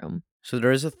in the room. So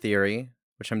there is a theory,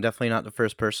 which I'm definitely not the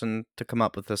first person to come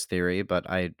up with this theory, but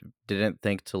I didn't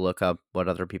think to look up what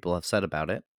other people have said about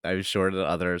it. I'm sure that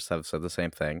others have said the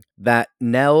same thing. That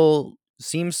Nell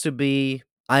seems to be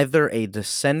either a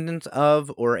descendant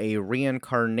of or a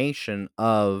reincarnation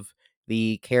of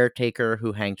the caretaker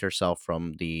who hanged herself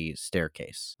from the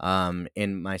staircase.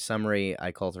 In my summary,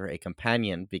 I called her a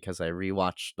companion because I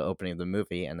rewatched the opening of the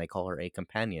movie and they call her a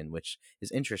companion, which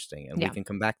is interesting, and we Yeah. can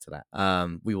come back to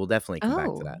that. We will definitely come back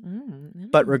to Oh. that.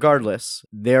 Mm, But okay. regardless,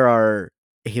 there are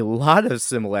a lot of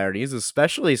similarities,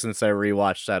 especially since I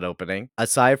rewatched that opening.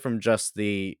 Aside from just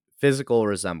the physical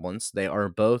resemblance, they are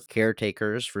both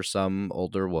caretakers for some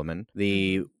older woman.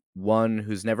 The Mhm. one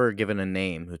who's never given a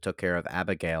name, who took care of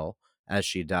Abigail as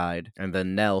she died, and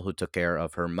then Nell, who took care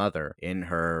of her mother in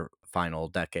her final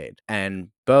decade. And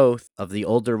both of the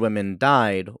older women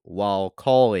died while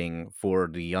calling for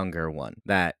the younger one.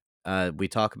 That we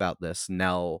talk about this.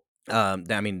 Nell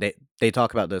I mean, they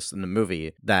talk about this in the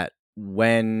movie that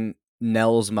when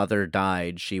Nell's mother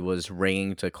died, she was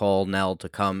ringing to call Nell to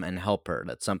come and help her,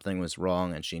 that something was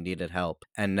wrong and she needed help.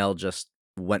 And Nell just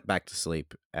went back to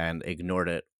sleep and ignored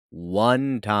it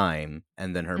one time,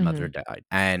 and then her mother Mhm. died.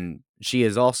 And she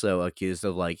is also accused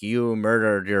of, like, you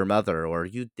murdered your mother, or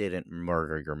you didn't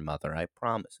murder your mother. I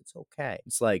promise it's okay.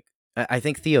 It's like, I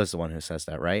think Theo's the one who says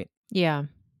that, right? Yeah.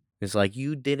 It's like,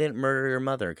 "You didn't murder your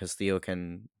mother," because Theo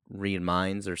can read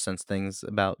minds or sense things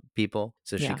about people,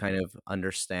 so she Yeah. kind of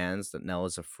understands that Nell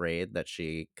is afraid that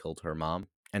she killed her mom,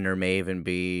 and there may even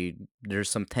be there's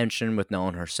some tension with Nell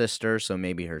and her sister, so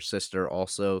maybe her sister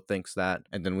also thinks that,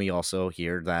 and then we also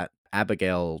hear that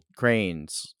Abigail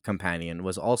Crane's companion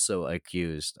was also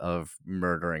accused of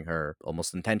murdering her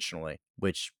almost intentionally,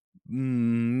 which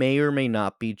may or may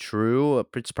not be true.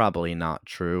 It's probably not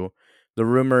true. The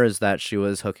rumor is that she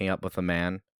was hooking up with a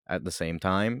man at the same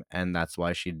time, and that's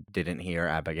why she didn't hear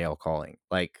Abigail calling.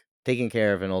 Like, taking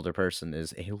care of an older person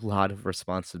is a lot of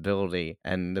responsibility,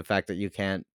 and the fact that you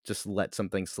can't just let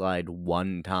something slide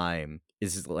one time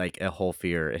is like a whole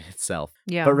fear in itself.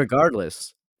 But Yeah.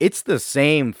 regardless, it's the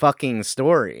same fucking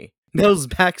story. Nell's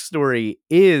backstory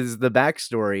is the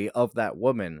backstory of that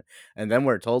woman, and then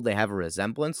we're told they have a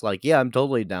resemblance. Like, yeah, I'm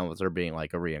totally down with her being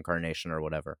like a reincarnation or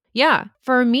whatever. Yeah.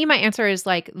 For me, my answer is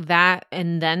like that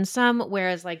and then some,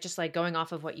 whereas like just like going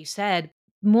off of what you said,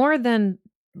 more than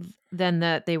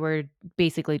that they were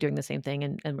basically doing the same thing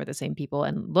and were the same people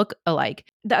and look alike.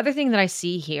 The other thing that I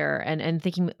see here and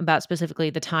thinking about specifically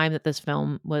the time that this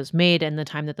film was made and the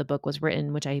time that the book was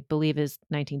written, which I believe is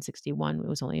 1961, it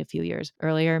was only a few years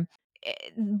earlier.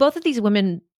 Both of these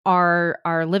women are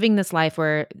living this life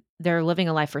where they're living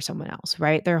a life for someone else,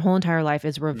 right? Their whole entire life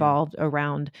is Mm. revolved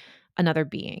around another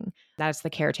being. That's the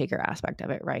caretaker aspect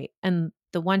of it, right? And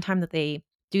the one time that they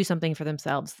do something for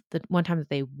themselves, the one time that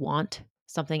they want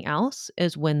something else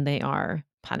is when they are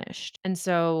punished. And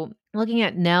so, looking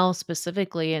at Nell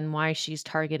specifically and why she's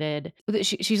targeted,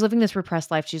 she's living this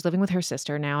repressed life. She's living with her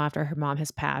sister now after her mom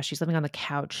has passed. She's living on the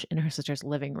couch in her sister's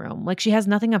living room. Like, she has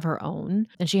nothing of her own,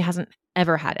 and she hasn't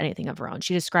ever had anything of her own.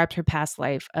 She described her past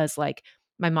life as like,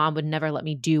 my mom would never let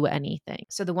me do anything.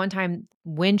 So the one time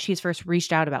when she's first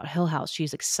reached out about Hill House,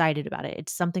 she's excited about it.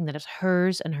 It's something that is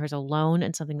hers and hers alone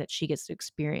and something that she gets to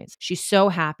experience. She's so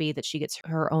happy that she gets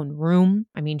her own room.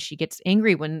 I mean, she gets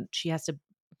angry when she has to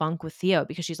bunk with Theo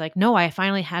because she's like, no, I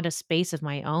finally had a space of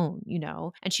my own, you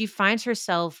know? And she finds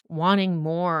herself wanting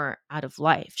more out of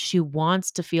life. She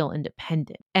wants to feel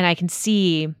independent. And I can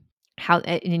see how,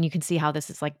 and you can see how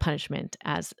this is like punishment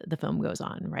as the film goes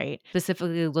on, right?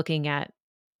 Specifically looking at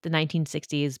the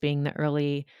 1960s being the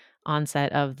early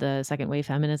onset of the second wave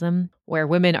feminism, where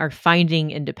women are finding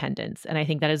independence. And I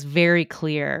think that is very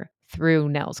clear through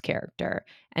Nell's character.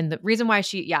 And the reason why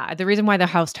the reason why the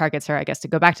house targets her, I guess, to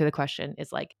go back to the question,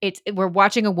 is like we're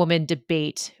watching a woman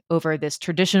debate over this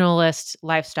traditionalist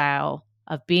lifestyle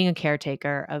of being a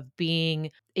caretaker, of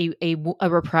being a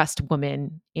repressed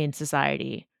woman in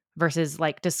society versus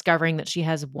like discovering that she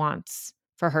has wants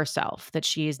for herself, that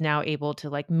she is now able to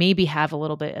like maybe have a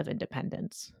little bit of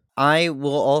independence. I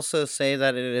will also say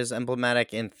that it is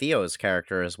emblematic in Theo's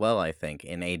character as well, I think,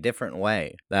 in a different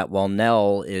way. That while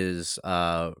Nell is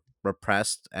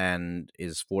repressed and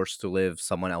is forced to live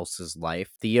someone else's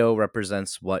life, Theo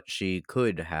represents what she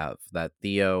could have. That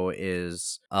Theo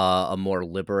is a more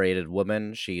liberated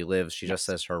woman. She just Yes.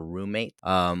 says her roommate,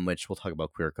 which we'll talk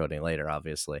about queer coding later,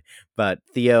 obviously. But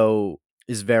Theo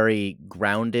is very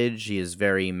grounded. She is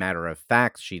very matter of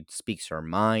fact. She speaks her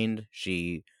mind.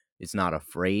 She is not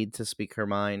afraid to speak her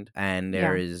mind, and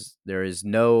Yeah. there is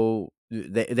no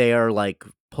they are like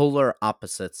polar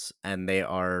opposites, and they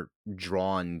are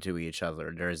drawn to each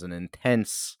other. There is an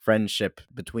intense friendship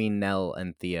between Nell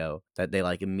and Theo that they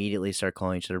like immediately start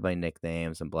calling each other by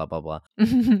nicknames and blah blah blah.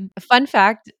 Fun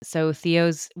fact, so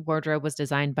Theo's wardrobe was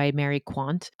designed by Mary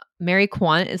Quant. Mary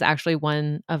Quant is actually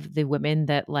one of the women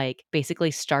that like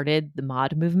basically started the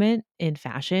mod movement in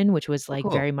fashion, which was Oh, like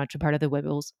cool. very much a part of the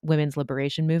women's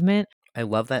liberation movement. I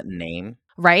love that name.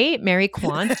 Right? Mary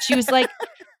Quant.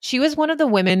 She was one of the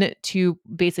women to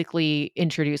basically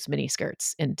introduce mini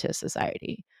skirts into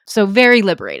society. So very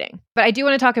liberating. But I do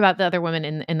want to talk about the other women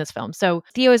in this film. So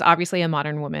Theo is obviously a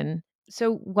modern woman.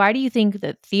 So why do you think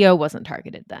that Theo wasn't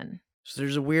targeted then? So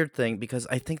there's a weird thing because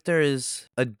I think there is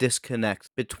a disconnect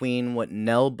between what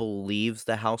Nell believes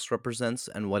the house represents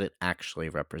and what it actually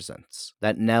represents.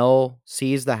 That Nell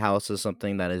sees the house as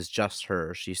something that is just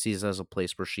her. She sees it as a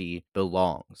place where she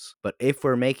belongs. But if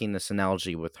we're making this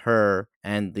analogy with her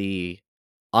and the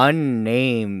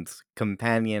unnamed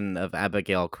companion of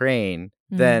Abigail Crane,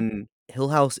 Mm. then Hill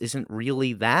House isn't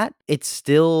really that. It's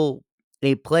still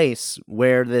a place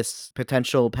where this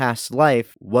potential past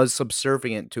life was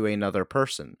subservient to another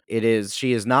person.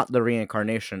 She is not the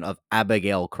reincarnation of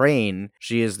Abigail Crane.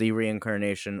 She is the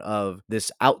reincarnation of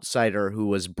this outsider who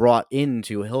was brought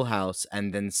into Hill House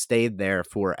and then stayed there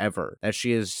forever. That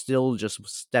she is still just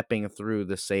stepping through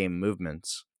the same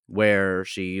movements where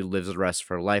she lives the rest of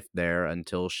her life there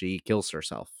until she kills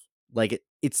herself. Like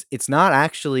it's not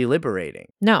actually liberating.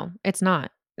 No, it's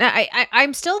not.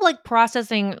 I'm still, like,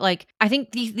 processing, like, I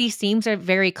think these themes are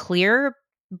very clear,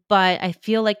 but I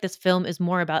feel like this film is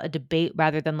more about a debate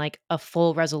rather than, like, a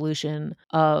full resolution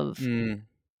of Mm.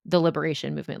 the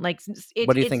liberation movement. Like,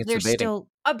 What do you it's think it's there's debating? still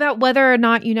about whether or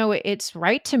not, it's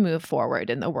right to move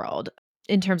forward in the world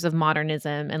in terms of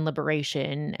modernism and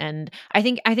liberation, and I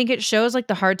think it shows, like,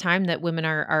 the hard time that women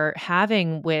are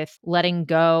having with letting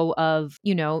go of,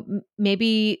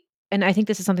 maybe, and I think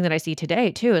this is something that I see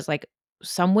today too, is, like,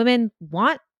 some women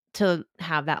want to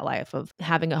have that life of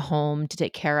having a home to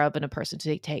take care of and a person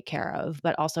to take care of,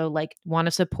 but also, like, want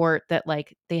to support that,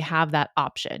 like, they have that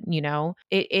option, you know?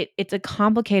 It's a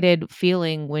complicated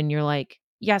feeling when you're like,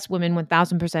 yes, women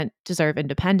 1000% deserve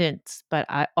independence, but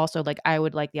I also, like, I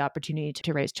would like the opportunity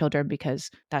to raise children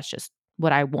because that's just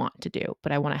what I want to do,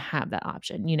 but I want to have that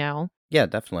option, you know? Yeah,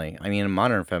 definitely. I mean, in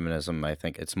modern feminism, I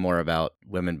think it's more about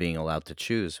women being allowed to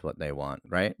choose what they want,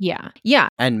 right? Yeah. Yeah.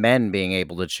 And men being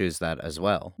able to choose that as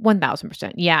well.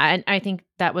 1000%. Yeah, and I think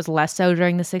that was less so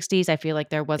during the '60s. I feel like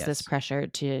there was this Yes. pressure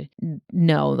to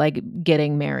no, like,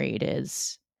 getting married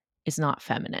is not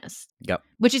feminist, Yep.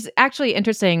 which is actually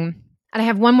interesting. And I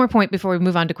have one more point before we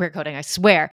move on to queer coding, I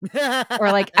swear.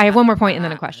 Or, like, I have one more point and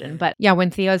then a question. But yeah, when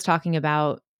Theo's talking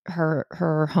about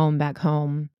her home back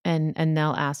home and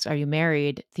Nell asks, "Are you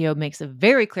married?" Theo makes a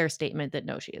very clear statement that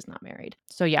no, she is not married.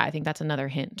 So yeah, I think that's another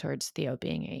hint towards Theo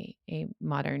being a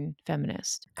modern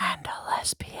feminist. And a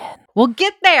lesbian. We'll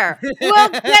get there. We'll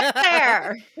get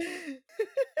there.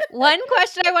 One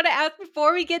question I want to ask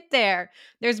before we get there.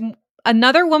 There's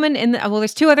another woman in the well,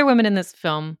 there's two other women in this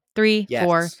film, three,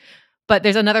 four, Yes. but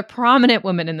there's another prominent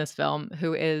woman in this film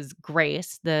who is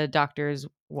Grace, the doctor's Good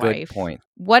wife. point.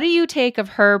 What do you take of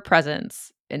her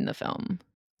presence in the film?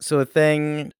 So the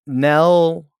thing,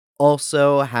 Nell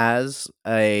also has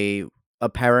a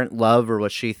apparent love or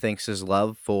what she thinks is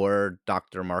love for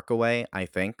Dr. Markaway, I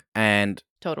think. And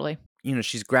Totally.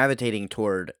 she's gravitating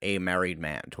toward a married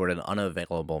man, toward an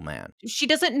unavailable man. She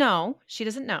doesn't know. She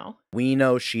doesn't know. We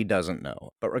know she doesn't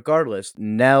know. But regardless,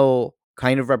 Nell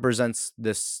kind of represents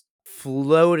this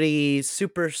floaty,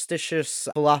 superstitious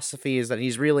philosophies that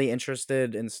he's really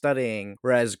interested in studying,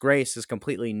 whereas Grace is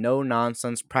completely no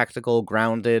nonsense, practical,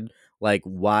 grounded. Like,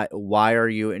 why are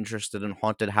you interested in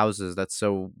haunted houses? That's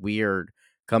so weird.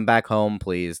 Come back home,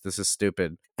 please. This is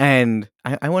stupid. And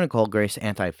I wouldn't call Grace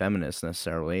anti-feminist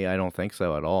necessarily. I don't think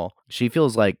so at all. She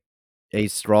feels like a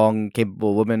strong,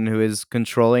 capable woman who is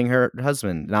controlling her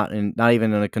husband, not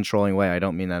even in a controlling way. I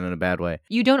don't mean that in a bad way.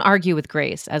 You don't argue with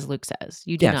Grace, as Luke says.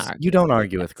 You do not Yes, you argue with don't Grace.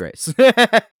 argue with Yes.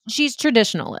 Grace. She's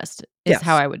traditionalist, is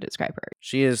how Yes. I would describe her.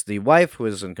 She is the wife who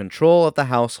is in control of the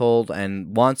household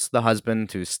and wants the husband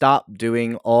to stop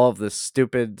doing all of this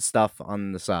stupid stuff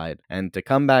on the side and to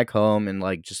come back home and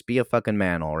like just be a fucking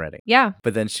man already. Yeah.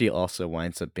 But then she also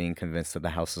winds up being convinced that the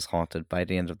house is haunted by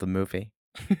the end of the movie.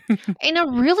 In a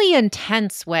really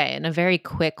intense way, in a very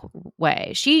quick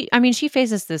way. She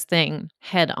faces this thing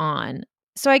head on.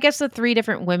 So I guess the three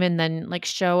different women then, like,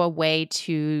 show a way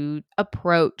to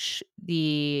approach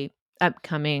the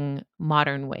upcoming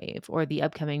modern wave or the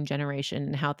upcoming generation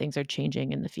and how things are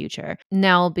changing in the future.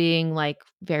 Nell being, like,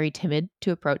 very timid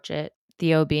to approach it.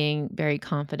 Theo being very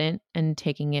confident and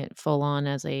taking it full on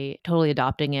as totally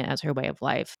adopting it as her way of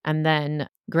life. And then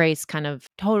Grace kind of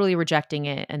totally rejecting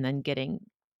it and then getting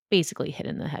basically hit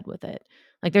in the head with it.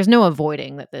 Like, there's no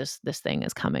avoiding that this thing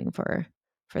is coming for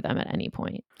them at any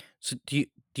point. So do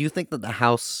you think that the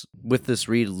house with this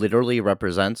read literally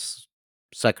represents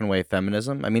second wave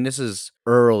feminism? I mean, this is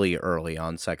early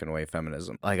on second wave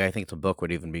feminism. Like, I think the book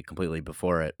would even be completely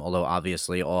before it. Although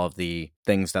obviously all of the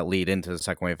things that lead into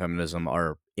second wave feminism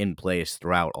are in place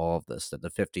throughout all of this. That the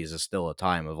 50s is still a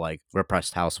time of like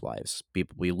repressed housewives.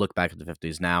 People, we look back at the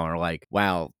 50s now and are like,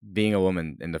 wow, being a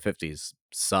woman in the 50s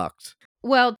sucked.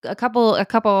 Well, a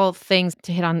couple things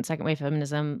to hit on second wave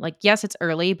feminism. Like, yes, it's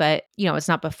early, but it's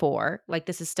not before. Like,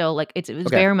 this is still like it was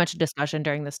Okay. very much a discussion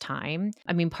during this time.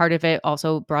 I mean, part of it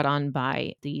also brought on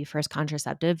by the first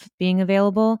contraceptive being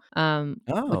available,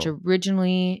 which Oh,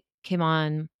 originally came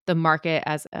on the market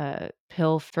as a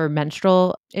pill for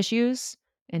menstrual issues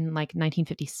in like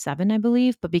 1957, I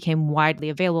believe, but became widely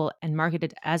available and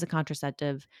marketed as a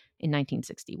contraceptive in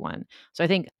 1961. So I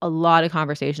think a lot of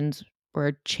conversations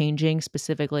were changing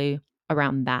specifically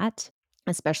around that,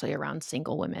 especially around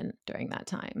single women during that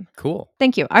time. cool.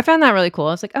 Thank you. I found that really cool.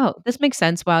 I was like, "Oh, this makes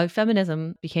sense why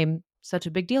feminism became such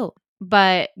a big deal."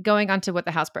 But going on to what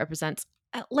the house represents,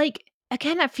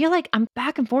 again, I feel like I'm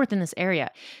back and forth in this area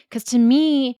because to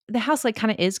me, the house like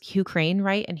kind of is Hugh Crane,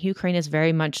 right? And Hugh Crane is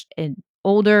very much an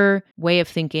older way of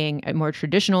thinking, a more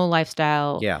traditional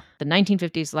lifestyle, Yeah. the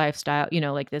 1950s lifestyle.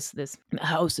 Like this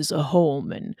house is a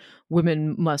home and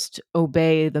women must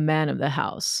obey the man of the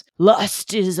house.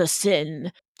 Lust is a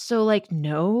sin. So like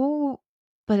no,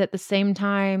 but at the same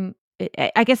time,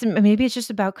 I guess maybe it's just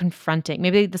about confronting.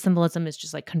 Maybe the symbolism is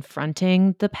just like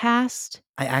confronting the past.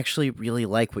 I actually really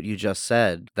like what you just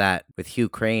said, that with Hugh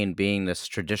Crane being this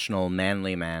traditional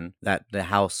manly man, that the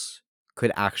house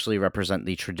could actually represent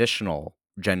the traditional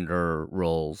gender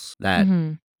roles that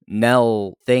Mhm.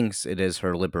 Nell thinks it is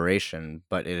her liberation,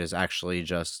 but it is actually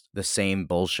just the same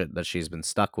bullshit that she's been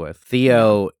stuck with. Yeah.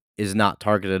 Theo is not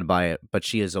targeted by it, but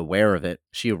she is aware of it.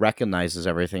 She recognizes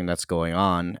everything that's going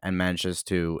on and manages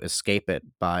to escape it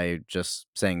by just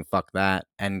saying fuck that.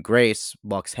 And Grace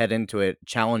walks head into it,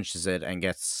 challenges it, and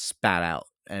gets spat out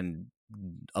and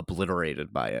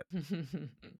obliterated by it.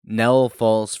 Nell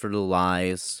falls for the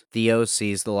lies. Theo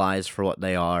sees the lies for what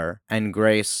they are, and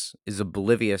Grace is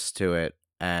oblivious to it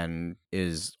and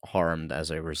is harmed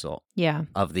as a result Yeah.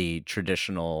 of the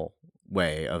traditional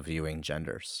way of viewing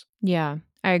genders. Yeah.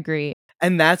 I agree.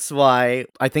 And that's why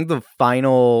I think the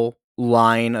final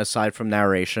line aside from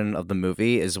narration of the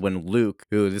movie is when Luke,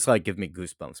 who this like give me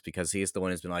goosebumps because he's the one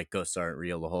who's been like ghosts aren't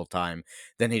real the whole time.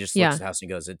 Then he just looks at Yeah. the house and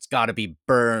goes, "It's got to be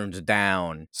burned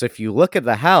down." So if you look at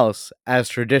the house as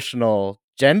traditional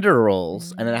gender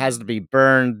roles and it has Mm. to be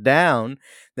burned down,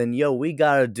 then yo, we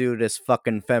got to do this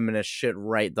fucking feminist shit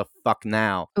right the fuck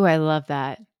now. Ooh, I love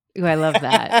that. Ooh, I love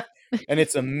that. And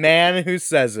it's a man who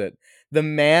says it. The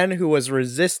man who was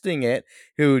resisting it,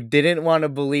 who didn't want to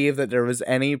believe that there was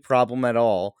any problem at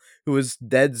all, who was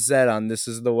dead set on this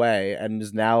is the way, and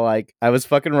is now like, I was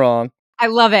fucking wrong. I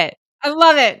love it. I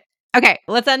love it. Okay,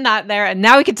 let's end that there, and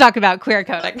now we can talk about queer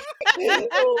coding.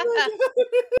 Oh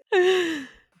my god.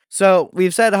 So,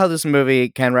 we've said how this movie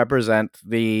can represent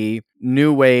the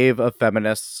new wave of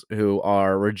feminists who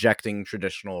are rejecting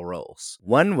traditional roles.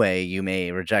 One way you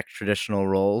may reject traditional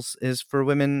roles is for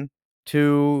women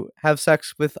to have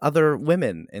sex with other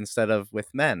women instead of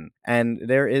with men. And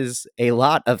there is a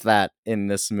lot of that in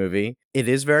this movie. It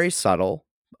is very subtle,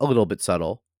 a little bit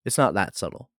subtle. It's not that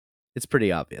subtle. It's pretty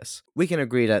obvious. We can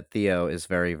agree that Theo is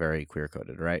very, very queer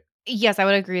coded, right? Yes, I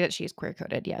would agree that she's queer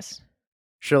coded, yes.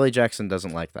 Shirley Jackson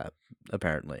doesn't like that,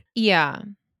 apparently. Yeah.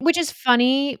 Which is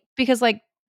funny because, like,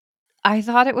 I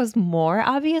thought it was more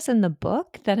obvious in the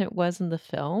book than it was in the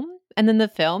film, and in the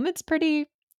film, it's pretty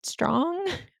strong.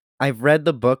 I've read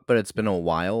the book, but it's been a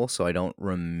while, so I don't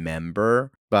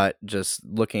remember. But just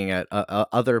looking at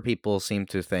other people seem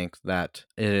to think that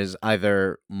it is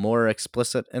either more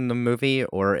explicit in the movie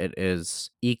or it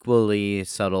is equally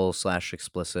subtle slash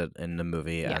explicit in the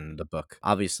movie Yeah. and the book.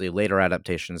 Obviously, later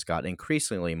adaptations got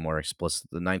increasingly more explicit.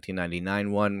 The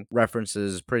 1999 one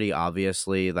references pretty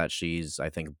obviously that she's, I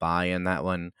think, bi in that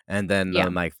one. And then the Yeah.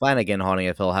 Mike Flanagan Haunting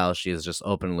of Hill House, she is just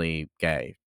openly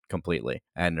gay completely,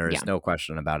 and there is Yeah. no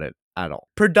question about it at all.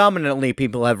 Predominantly,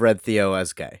 people have read Theo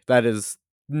as gay. That is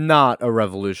not a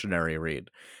revolutionary read.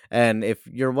 And if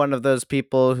you're one of those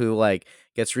people who like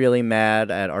gets really mad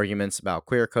at arguments about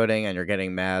queer coding and you're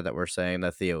getting mad that we're saying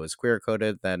that Theo is queer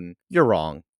coded, then you're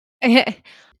wrong.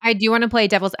 I do wanna play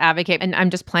devil's advocate, and I'm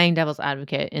just playing devil's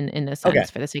advocate in this Okay.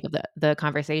 sense for the sake of the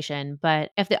conversation,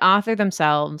 but if the author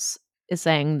themselves is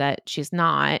saying that she's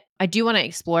not, I do wanna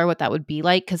explore what that would be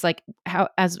like, because like, how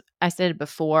as I said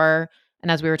before, and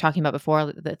as we were talking about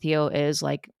before, that Theo is,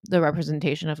 like, the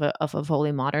representation of a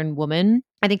fully modern woman.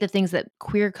 I think the things that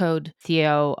queer code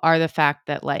Theo are the fact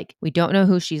that, like, we don't know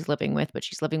who she's living with, but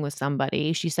she's living with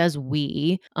somebody. She says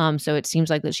 "we," so it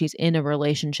seems like that she's in a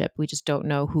relationship. We just don't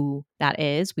know who that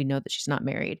is. We know that she's not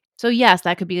married. So, yes,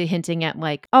 that could be hinting at,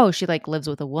 like, oh, she, like, lives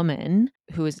with a woman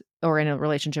who is or in a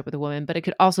relationship with a woman, but it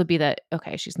could also be that,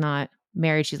 okay, she's not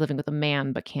married, she's living with a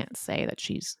man, but can't say that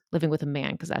she's living with a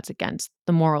man because that's against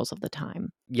the morals of the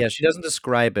time. Yeah, she doesn't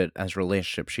describe it as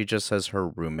relationship, she just says her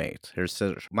roommate. Her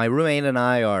sis My roommate and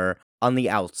I are on the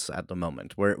outs at the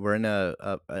moment. We're in an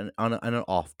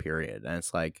off period, and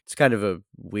it's like it's kind of a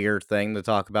weird thing to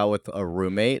talk about with a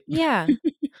roommate. Yeah.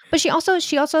 But she also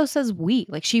says "we,"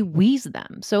 like, she "we's"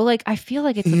 them. So, like, I feel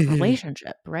like it's a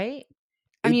relationship, right?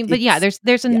 I mean, but yeah, It's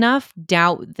there's yeah, enough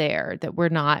doubt there that we're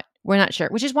not sure,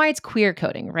 which is why it's queer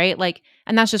coding, right? Like,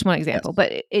 and that's just one example,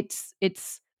 yes. but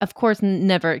it's of course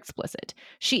never explicit.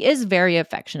 She is very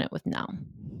affectionate with Nell.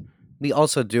 We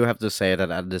also do have to say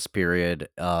that at this period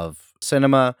of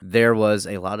cinema, there was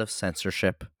a lot of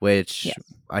censorship, which Yes.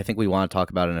 I think we want to talk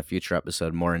about in a future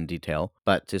episode more in detail.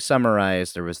 But to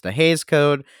summarize, there was the Hays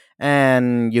Code,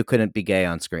 and you couldn't be gay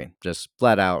on screen. Just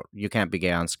flat out, you can't be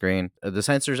gay on screen. The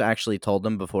censors actually told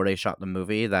them before they shot the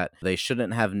movie that they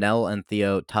shouldn't have Nell and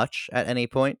Theo touch at any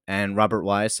point, and Robert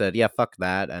Wise said, "Yeah, fuck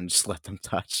that," and just let them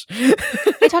touch.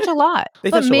 They touch a lot, They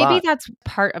but touch a maybe lot. that's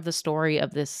part of the story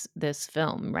of this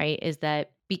film, right? Is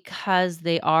that because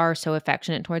they are so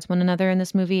affectionate towards one another in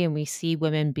this movie, and we see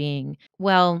women being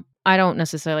well, I don't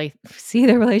necessarily see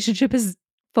their relationship as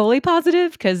fully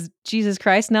positive because Jesus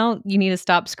Christ, now you need to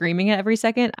stop screaming at every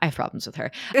second. I have problems with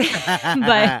her,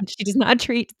 but she does not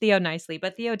treat Theo nicely.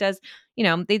 But Theo does,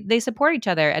 they support each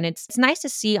other, and it's nice to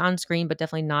see on screen, but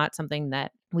definitely not something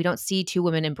that we don't see two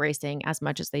women embracing as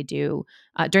much as they do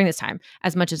during this time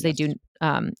as much as they Yes.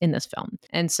 do in this film.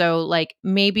 And so, like,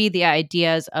 maybe the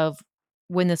ideas of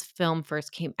when this film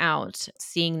first came out,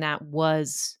 seeing that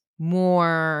was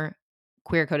more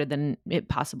queer coded than it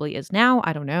possibly is now.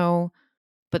 I don't know,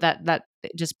 but that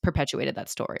it just perpetuated that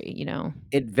story.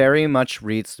 It very much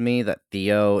reads to me that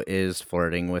Theo is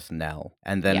flirting with Nell,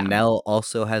 and then Yeah, Nell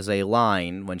also has a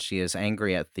line when she is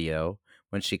angry at Theo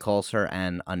when she calls her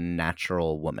an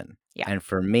unnatural woman. yeah. And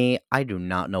for me, I do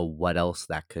not know what else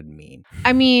that could mean.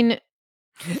 I mean,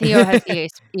 Theo has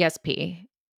ESP.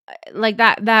 Like,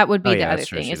 that would Oh be the yeah, other that's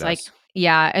true. thing. She Is like, does.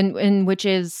 yeah, and which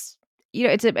is,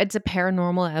 it's a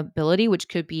paranormal ability, which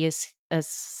could be a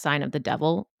sign of the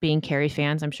devil. Being Carrie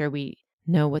fans, I'm sure we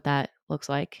know what that looks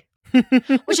like.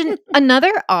 Which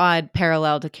another odd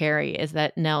parallel to Carrie is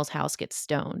that Nell's house gets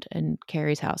stoned and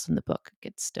Carrie's house in the book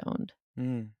gets stoned.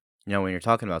 Mm. When you're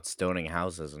talking about stoning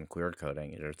houses and queer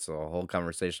coding, there's a whole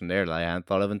conversation there that I hadn't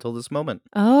thought of until this moment.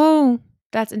 Oh,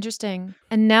 that's interesting.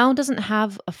 And Nell doesn't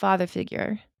have a father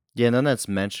figure. Yeah, none that's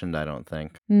mentioned, I don't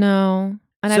think. No.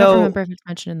 And I don't So remember if it's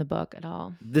mentioned in the book at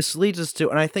all. this leads us to,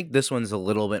 and I think this one's a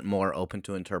little bit more open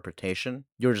to interpretation.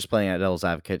 You're just playing at devil's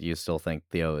advocate. You still think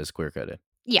Theo is queer coded,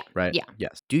 Yeah, right? yeah.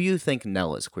 Yes. Do you think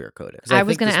Nell is queer coded? Because I I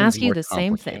was think gonna this one's ask you more the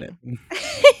same complicated. thing.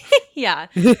 Yeah.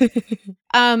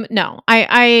 No,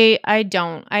 I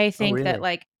don't. I Oh, think that, really?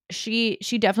 like, she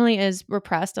definitely is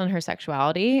repressed on her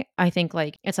sexuality. I think,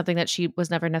 like, it's something that she was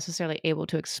never necessarily able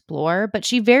to explore, but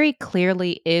she very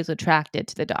clearly is attracted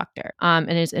to the doctor, and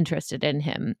is interested in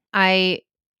him. I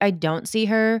don't see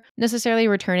her necessarily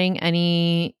returning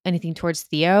anything towards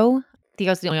Theo.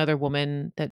 Theo's the only other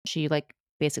woman that she, like,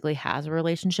 basically has a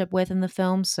relationship with in the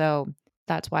film, so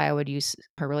that's why I would use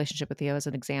her relationship with Theo as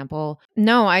an example.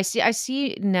 No, I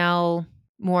see Nell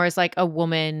more as like a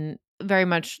woman very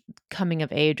much coming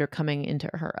of age or coming into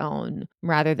her own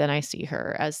rather than I see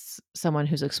her as someone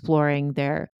who's exploring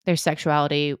their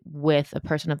sexuality with a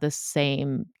person of the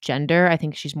same gender. I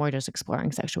think she's more just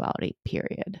exploring sexuality,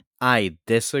 period. I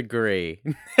disagree.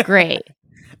 Great.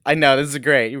 I know, this is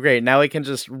great. Great. Now we can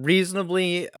just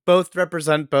reasonably both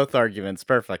represent both arguments.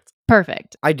 Perfect.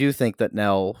 Perfect. I do think that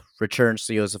Nell returns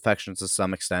Theo's affections to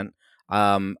some extent.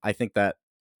 I think that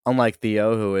unlike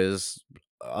Theo, who is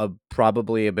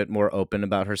probably a bit more open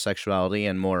about her sexuality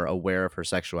and more aware of her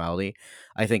sexuality,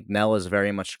 I think Nell is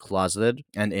very much closeted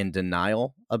and in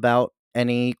denial about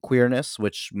any queerness,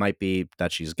 which might be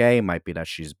that she's gay, might be that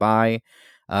she's bi.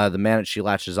 The man that she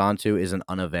latches onto is an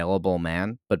unavailable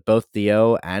man, but both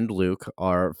Theo and Luke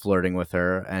are flirting with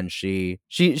her, and she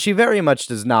very much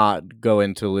does not go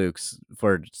into Luke's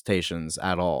flirtations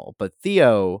at all. But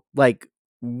Theo, like,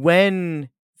 when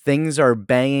things are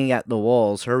banging at the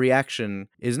walls, her reaction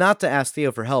is not to ask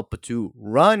Theo for help, but to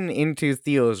run into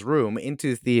Theo's room,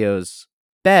 into Theo's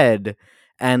bed,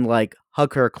 and like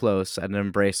hug her close and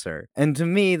embrace her. And to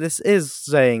me, this is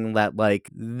saying that like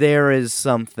there is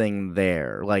something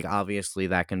there. Like obviously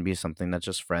that can be something that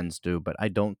just friends do, but I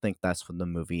don't think that's what the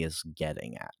movie is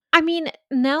getting at. I mean,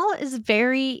 Nell is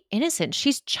very innocent.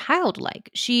 She's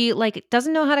childlike. She, like,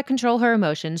 doesn't know how to control her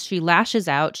emotions. She lashes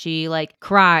out. She, like,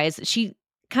 cries. She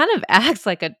kind of acts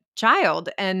like a child,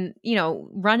 and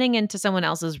running into someone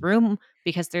else's room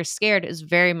because they're scared is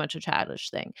very much a childish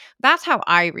thing. That's how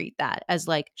I read that, as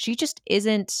like she just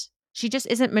isn't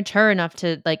mature enough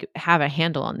to like have a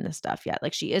handle on this stuff yet.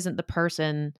 Like she isn't the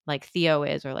person like Theo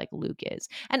is or like Luke is.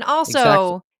 And Exactly.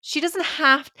 also, she doesn't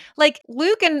have like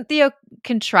Luke and Theo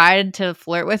can try to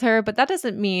flirt with her, but that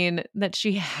doesn't mean that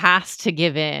she has to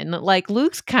give in. Like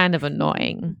Luke's kind of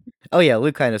annoying. Oh yeah,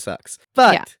 Luke kinda sucks.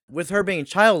 Yeah. But with her being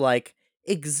childlike,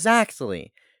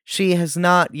 exactly, she has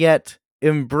not yet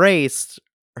embraced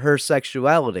her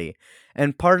sexuality,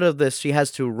 and part of this, she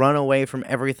has to run away from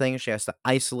everything, she has to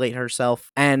isolate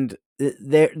herself, and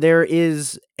there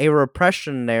is a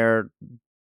repression there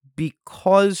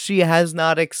because she has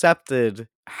not accepted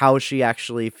how she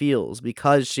actually feels,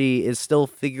 because she is still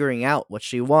figuring out what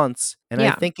she wants, and I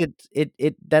Yeah. think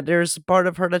it that there's a part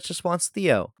of her that just wants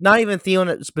Theo. Not even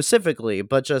Theo specifically,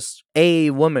 but just a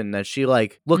woman that she,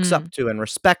 like, looks up Mm. to and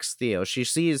respects Theo. She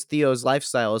sees Theo's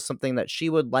lifestyle as something that she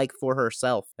would like for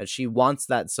herself, that she wants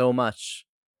that so much.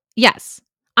 Yes.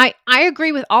 I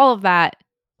agree with all of that,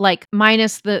 like,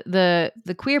 minus the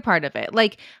queer part of it.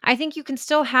 Like, I think you can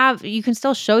still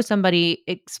show somebody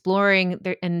exploring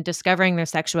their and discovering their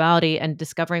sexuality and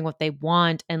discovering what they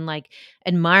want and, like,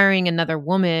 admiring another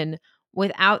woman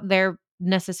without their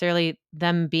necessarily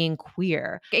them being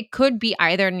queer. It could be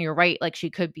either, and you're right, like, she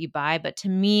could be bi, but to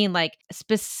me, like,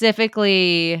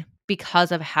 specifically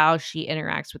because of how she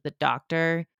interacts with the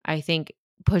doctor, I think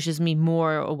pushes me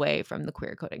more away from the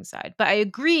queer coding side. But I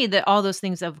agree that all those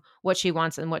things of what she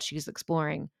wants and what she's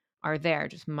exploring are there,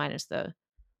 just minus the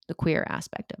queer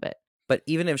aspect of it. But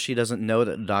even if she doesn't know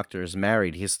that the doctor is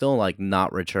married, he's still, like,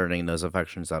 not returning those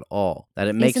affections at all. That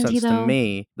it makes Isn't he sense to though?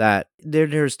 me that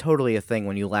there's totally a thing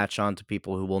when you latch on to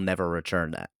people who will never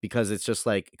return that, because it's just,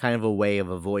 like, kind of a way of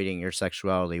avoiding your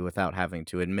sexuality without having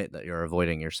to admit that you're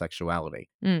avoiding your sexuality.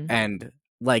 Mm. And,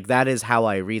 like, that is how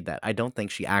I read that. I don't think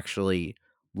she actually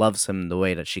loves him the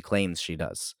way that she claims she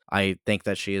does. I think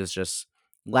that she is just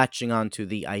latching on to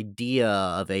the idea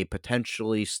of a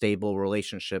potentially stable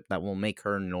relationship that will make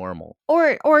her normal.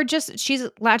 Or just she's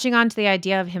latching on to the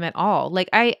idea of him at all. Like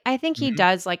I think he Mhm.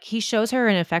 does like he shows her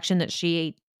an affection that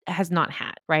she has not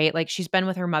had, right? Like she's been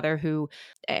with her mother who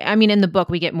I mean in the book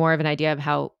we get more of an idea of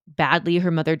how badly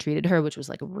her mother treated her, which was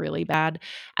like really bad.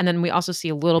 And then we also see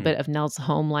a little Mm. bit of Nell's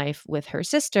home life with her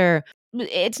sister.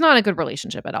 It's not a good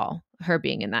relationship at all. Her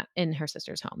being in her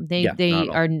sister's home. They Yeah, not they at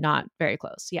all. are not very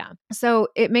close. Yeah. So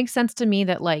it makes sense to me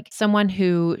that like someone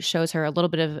who shows her a little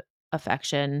bit of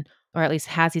affection or at least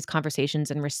has these conversations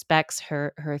and respects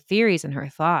her theories and her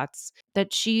thoughts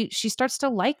that she starts to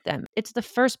like them. It's the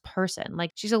first person.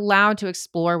 Like she's allowed to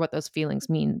explore what those feelings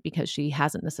mean because she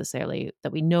hasn't necessarily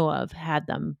that we know of had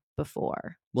them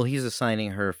before. Well, he's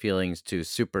assigning her feelings to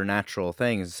supernatural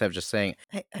things instead of just saying,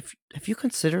 "Hey, have you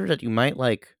considered that you might,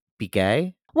 like, be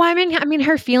gay?" Well, I mean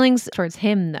her feelings towards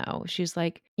him though. She's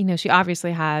like, she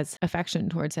obviously has affection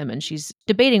towards him and she's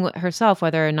debating with herself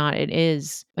whether or not it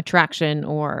is attraction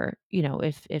or,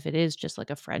 if it is just like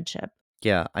a friendship.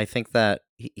 Yeah, I think that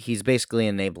he's basically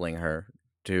enabling her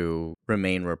to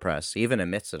remain repressed. He even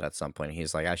admits it at some point.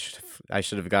 He's like, I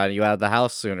should have gotten you out of the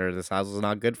house sooner. This house is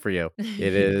not good for you.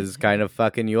 It is kind of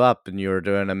fucking you up, and you're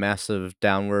doing a massive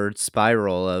downward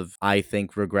spiral of, I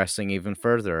think, regressing even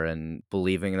further and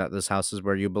believing that this house is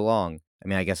where you belong. I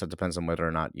mean, I guess it depends on whether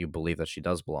or not you believe that she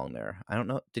does belong there. I don't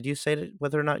know. Did you say that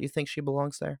whether or not you think she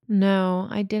belongs there? No,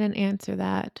 I didn't answer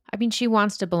that. I mean, she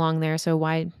wants to belong there, so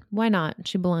why not?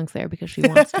 She belongs there because she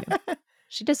wants to.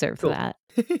 She deserves Cool. that.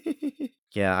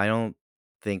 Yeah, I don't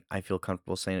think I feel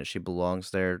comfortable saying that she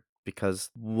belongs there because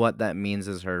what that means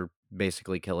is her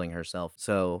basically killing herself.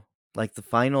 So, like, the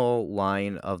final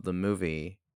line of the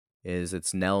movie is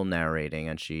it's Nell narrating,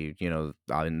 and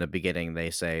in the beginning,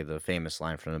 they say the famous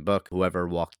line from the book, whoever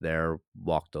walked there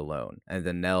walked alone. And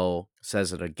then Nell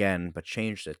says it again, but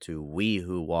changed it to, we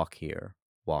who walk here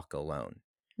walk alone.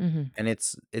 Mhm. And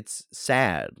it's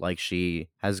sad, like, she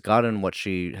has gotten what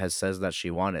she has says that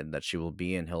she wanted, that she will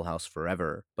be in Hill House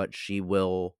forever, but she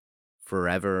will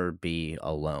forever be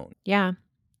alone. Yeah.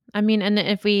 I mean, and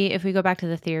if we go back to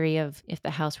the theory of if the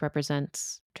house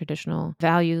represents traditional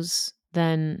values,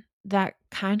 then that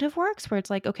kind of works where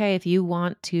it's like, okay, if you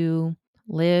want to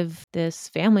live this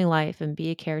family life and be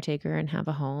a caretaker and have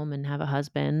a home and have a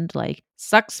husband, like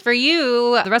sucks for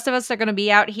you. The rest of us are going to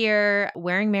be out here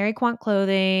wearing Mary Quant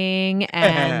clothing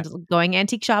and going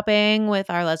antique shopping with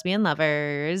our lesbian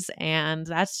lovers. And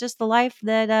that's just the life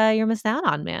that you're missing out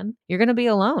on, man. You're going to be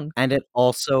alone. And it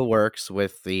also works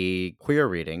with the queer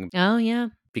reading Oh, yeah.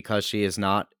 because she is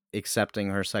not accepting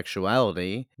her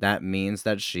sexuality, that means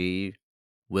that she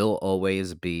will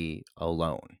always be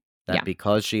alone. that Yeah.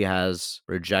 because she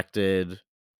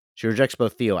rejects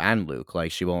both Theo and Luke,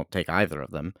 like, she won't take either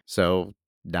of them. So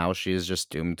now she is just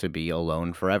doomed to be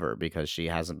alone forever because she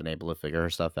hasn't been able to figure her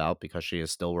stuff out because she is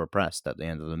still repressed at the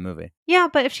end of the movie. Yeah,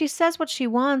 but if she says what she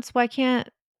wants, why can't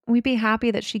we be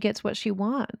happy that she gets what she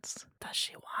wants? Does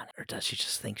she want it or does she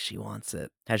just think she wants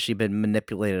it? Has she been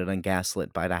manipulated and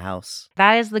gaslit by the house?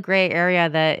 That is the gray area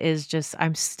that is just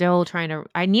I'm still trying to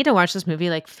I need to watch this movie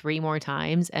like 3 more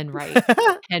times and write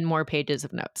 10 more pages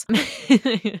of notes.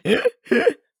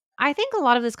 I think a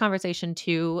lot of this conversation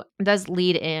too does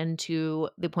lead into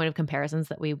the point of comparisons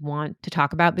that we want to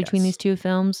talk about between these Yes. 2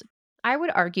 films. I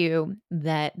would argue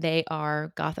that they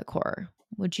are Gothic horror.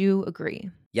 Would you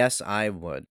agree? Yes, I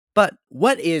would. But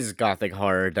what is Gothic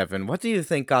horror, Devin? What do you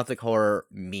think Gothic horror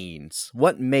means?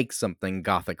 What makes something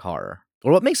Gothic horror?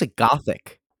 Or what makes it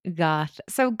Gothic?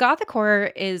 So Gothic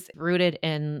horror is rooted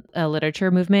in a literature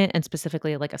movement and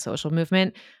specifically like a social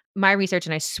movement. My research,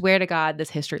 and I swear to God, this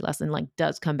history lesson like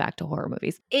does come back to horror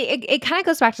movies. It kind of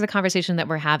goes back to the conversation that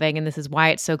we're having, and this is why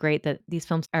it's so great that these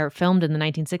films are filmed in the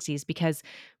 1960s because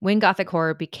when Gothic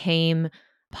horror became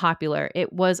popular,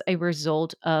 it was a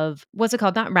result of what's it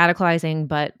called? Not radicalizing,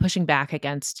 but pushing back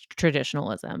against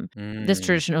traditionalism. This Mm,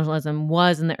 traditionalism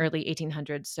was in the early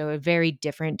 1800s, so a very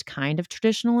different kind of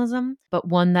traditionalism, but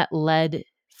one that led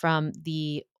from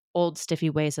the old stiffy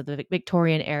ways of the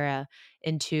Victorian era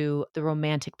into the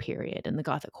Romantic period and the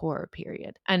Gothic horror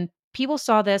period. And people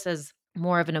saw this as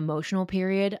more of an emotional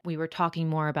period. We were talking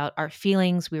more about our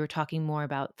feelings, we were talking more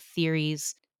about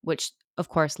theories, which of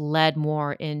course led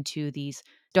more into these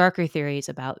darker theories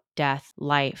about death,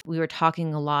 life. We were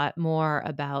talking a lot more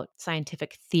about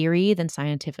scientific theory than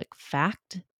scientific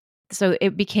fact. So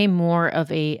it became more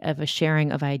of a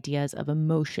sharing of ideas of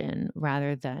emotion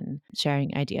rather than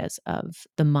sharing ideas of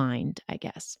the mind, I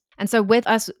guess. And so with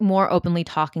us more openly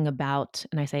talking about,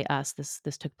 and I say us, this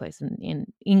took place in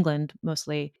England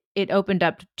mostly, it opened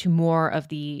up to more of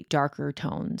the darker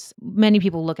tones. Many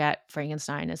people look at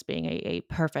Frankenstein as being a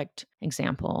perfect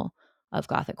example of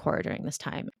Gothic horror during this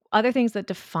time. Other things that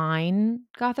define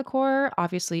Gothic horror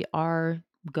obviously are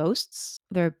ghosts.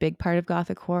 They're a big part of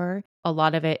Gothic horror. A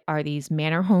lot of it are these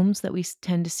manor homes that we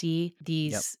tend to see, yep.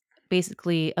 these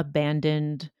basically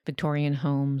abandoned Victorian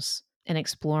homes, and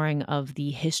exploring of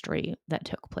the history that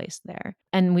took place there.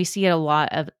 And we see it a lot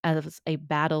of as a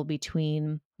battle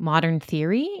between modern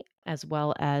theory as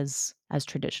well as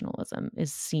traditionalism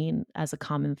is seen as a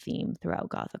common theme throughout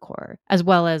Gothic horror, as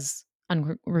well as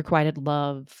unrequited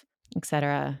love,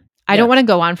 etc. I don't want Yes. to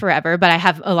go on forever, but I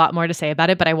have a lot more to say about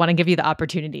it, but I want to give you the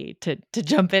opportunity to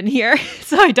jump in here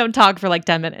so I don't talk for like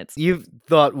 10 minutes. You've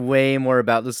thought way more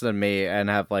about this than me and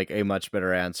have like a much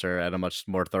better answer and a much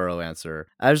more thorough answer.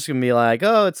 I was just gonna be like,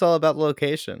 oh, it's all about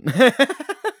location.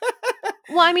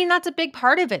 Well, I mean, that's a big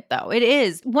part of it, though. It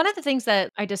is. One of the things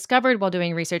that I discovered while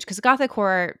doing research, because Gothic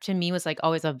horror to me was like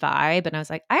always a vibe. And I was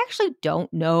like, I actually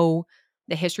don't know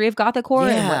the history of Gothic horror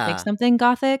and what makes Yeah, something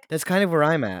Gothic. that's kind of where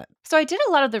I'm at. So I did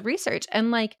a lot of the research.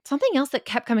 And like something else that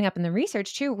kept coming up in the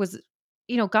research too was,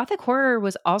 Gothic horror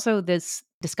was also this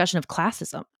discussion of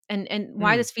classism. And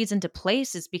why Mm, this feeds into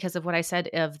place is because of what I said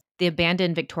of the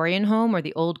abandoned Victorian home or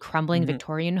the old crumbling hmm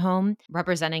Victorian home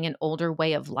representing an older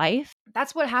way of life.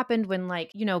 That's what happened when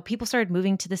people started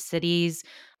moving to the cities.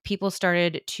 People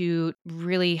started to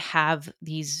really have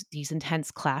these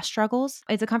intense class struggles.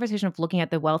 It's a conversation of looking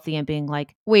at the wealthy and being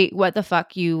like, "Wait, what the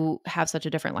fuck you have such a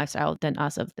different lifestyle than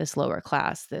us of this lower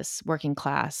class, this working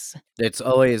class." It's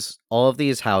always all of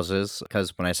these houses,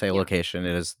 because when I say Yeah. location,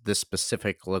 it is this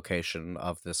specific location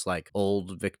of this like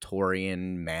old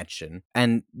Victorian mansion.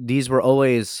 And these were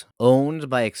always owned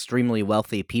by extremely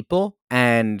wealthy people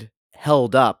and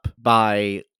held up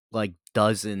by like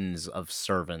dozens of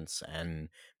servants and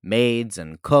maids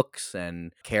and cooks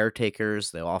and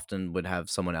caretakers. They often would have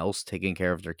someone else taking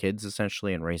care of their kids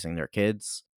essentially and raising their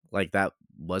kids. Like that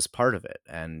was part of it.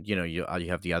 And you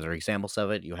have the other examples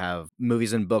of it. You have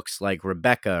movies and books like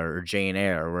Rebecca or Jane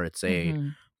Eyre, where it's a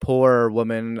Mhm. poor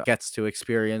woman gets to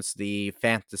experience the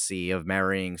fantasy of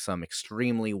marrying some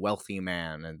extremely wealthy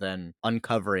man and then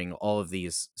uncovering all of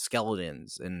these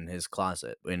skeletons in his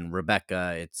closet. In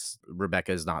Rebecca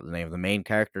is not the name of the main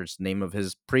character, it's the name of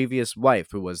his previous wife,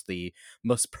 who was the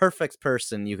most perfect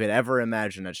person you could ever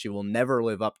imagine that she will never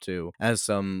live up to as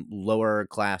some lower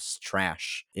class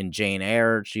trash. In Jane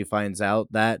Eyre, she finds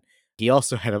out that he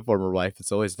also had a former wife,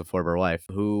 it's always the former wife,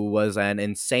 who was an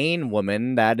insane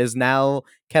woman that is now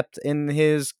kept in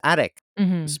his attic.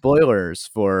 Mhm. Spoilers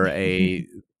for a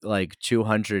like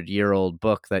 200-year-old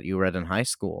book that you read in high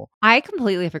school. I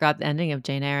completely forgot the ending of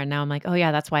Jane Eyre, and now I'm like, "Oh,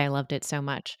 yeah, that's why I loved it so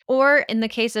much." Or in the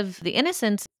case of The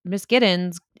Innocents, Miss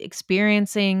Giddens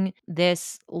experiencing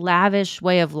this lavish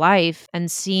way of life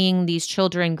and seeing these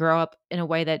children grow up in a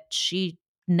way that she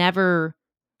never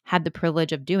had the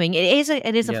privilege of doing. It is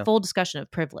a Yeah. full discussion of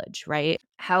privilege, right?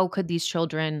 How could these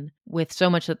children, with so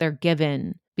much that they're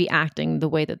given, be acting the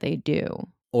way that they do?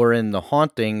 Or in The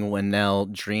Haunting, when Nell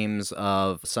dreams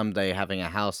of someday having a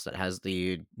house that has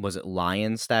was it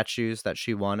lion statues that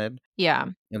she wanted? Yeah.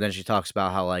 And then she talks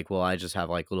about how, like, well, I just have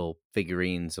like little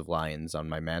figurines of lions on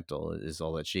my mantle is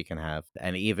all that she can have.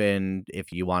 And even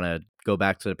if you want to go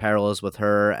back to the parallels with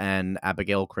her and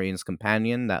Abigail Crane's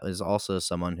companion, that is also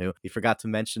someone who we forgot to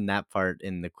mention that part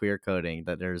in the queer coding,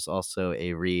 that there's also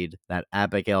a read that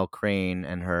Abigail Crane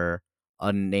and her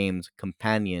unnamed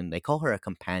companion, they call her a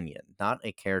companion, not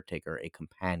a caretaker, a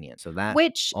companion. So that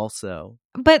Which also,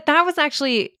 but that was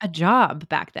actually a job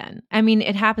back then. I mean,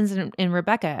 it happens in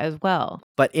Rebecca as well.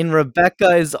 but in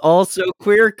Rebecca is also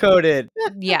queer coded.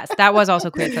 Yes, that was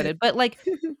also queer coded, but, like,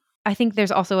 I think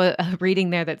there's also a reading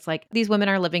there that's like, these women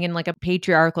are living in, like, a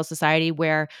patriarchal society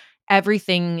where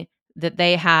everything that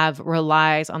they have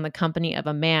relies on the company of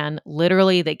a man.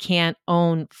 Literally, they can't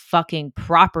own fucking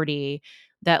property,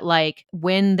 that, like,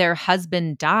 when their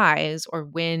husband dies or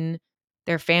when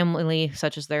their family,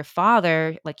 such as their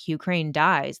father, like Hugh Crane,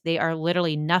 dies, they are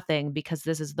literally nothing because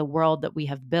this is the world that we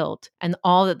have built, and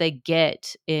all that they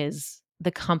get is the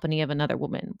company of another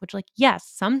woman, which, like, yes,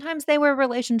 sometimes they were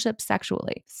relationships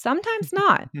sexually, sometimes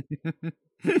not.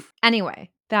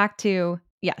 Anyway, back to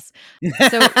yes.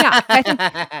 So, yeah, I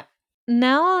think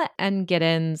Nell and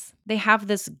Giddens, they have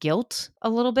this guilt a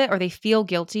little bit, or they feel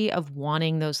guilty of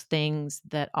wanting those things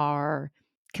that are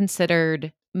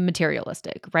considered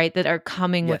materialistic, right? That are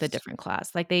coming with a Yes. different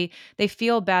class. Like they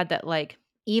feel bad that, like,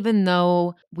 even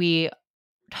though we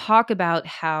talk about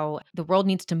how the world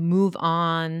needs to move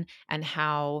on and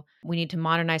how we need to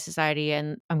modernize society,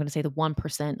 and I'm going to say the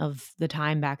 1% of the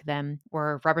time back then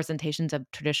were representations of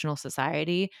traditional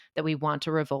society that we want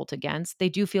to revolt against. They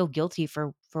do feel guilty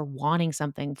for wanting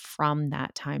something from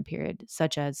that time period,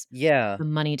 such as Yeah. the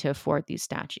money to afford these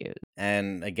statues.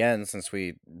 And again, since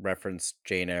we referenced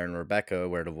Jane Eyre and Rebecca,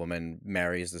 where the woman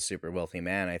marries the super wealthy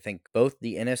man, I think both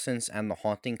The Innocents and The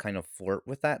Haunting kind of flirt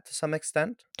with that to some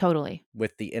extent. Totally.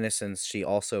 With The Innocents, she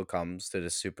also comes to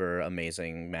this super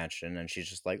amazing mansion and she's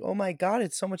just like, oh my god,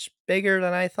 it's so much bigger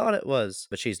than I thought it was.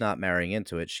 But she's not marrying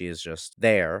into it. She is just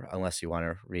there, unless you want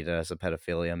to read it as a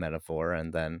pedophilia metaphor.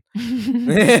 And then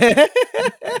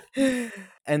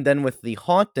and then with The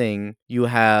Haunting, you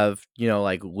have,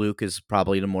 like Luke is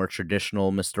probably the more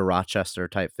traditional Mr. Rochester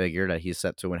type figure that he's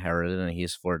set to inherit and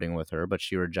he's flirting with her, but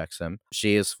she rejects him.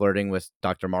 She is flirting with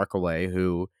Dr. Markaway,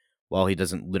 who, while he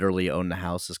doesn't literally own the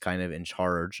house, is kind of in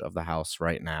charge of the house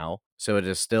right now. So it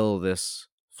is still this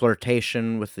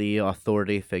flirtation with the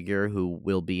authority figure who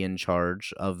will be in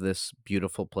charge of this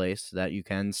beautiful place that you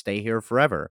can stay here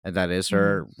forever. And that is Mhm.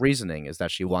 her reasoning, is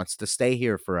that she wants to stay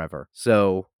here forever.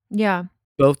 So Yeah.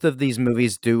 both of these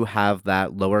movies do have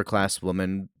that lower class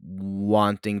woman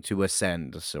wanting to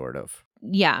ascend, sort of.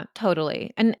 Yeah,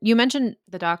 totally. And you mentioned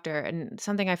the doctor, and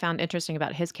something I found interesting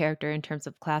about his character in terms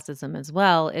of classism as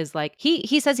well is, like,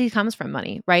 he says he comes from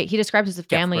money, right? He describes his Yeah, of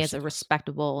family course as he a does.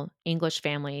 respectable English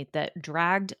family that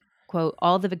dragged, quote,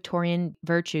 all the Victorian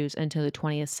virtues into the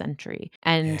 20th century.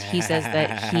 And he says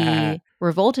that he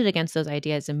revolted against those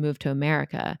ideas and moved to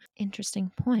America.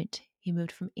 Interesting point. He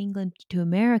moved from England to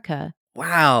America.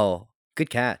 Wow. Good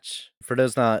catch. For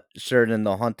those not sure, then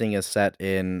The Haunting is set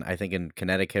in, I think, in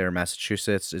Connecticut or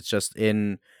Massachusetts. It's just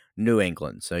in New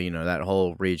England. So, that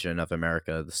whole region of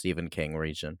America, the Stephen King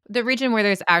region. The region where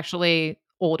there's actually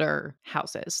older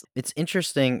houses. It's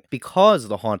interesting because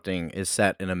The Haunting is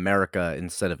set in America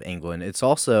instead of England. It's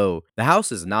also, the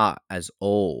house is not as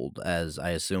old as I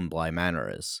assume Bly Manor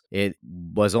is. It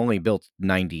was only built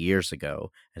 90 years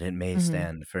ago, and it may Mhm.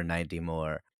 stand for 90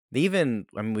 more. Even,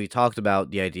 I mean, we talked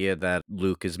about the idea that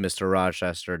Luke is Mr.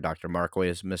 Rochester, Dr. Markway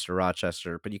is Mr.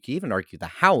 Rochester, but you could even argue the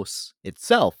house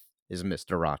itself is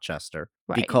Mr. Rochester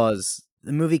Right. because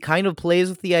the movie kind of plays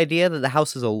with the idea that the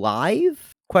house is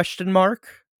alive? Question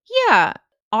mark. Yeah.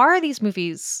 Are these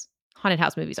movies haunted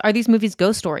house movies? Are these movies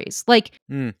ghost stories? Like,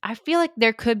 Hmm. I feel like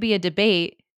there could be a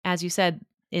debate, as you said,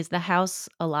 is the house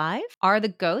alive? Are the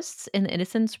ghosts in The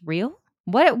Innocents real?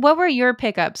 What were your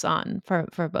pickups on for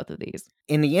both of these?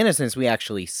 In The Innocents, we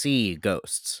actually see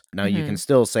ghosts. Now, you can Mhm.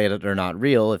 still say that they're not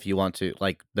real if you want to.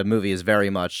 Like, the movie is very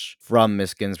much from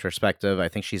Miss Ginn's perspective. I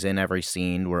think she's in every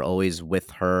scene. We're always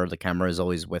with her. The camera is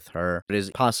always with her. It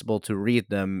is possible to read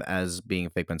them as being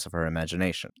figments of her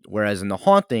imagination. Whereas in The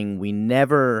Haunting, we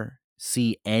never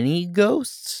see any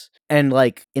ghosts. And,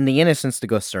 like, in The Innocents, the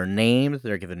ghosts are named,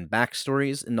 they're given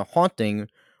backstories. In The Haunting,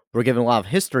 We're given a lot of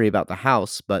history about the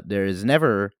house, but there is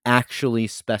never actually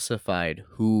specified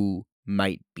who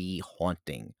might be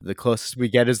haunting. The closest we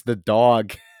get is the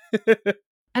dog.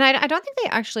 And I don't think they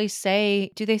actually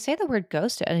say do they say the word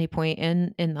ghost at any point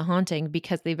in The Haunting?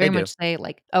 Because they They very do. much say,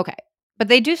 like okay. But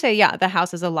they do say, yeah, the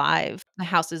house is alive. The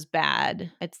house is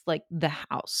bad. It's like the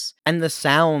house. And the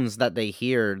sounds that they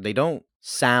hear, they don't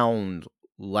sound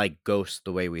like ghosts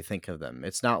the way we think of them.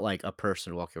 It's not like a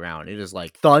person walking around. It is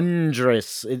like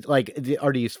thunderous. It like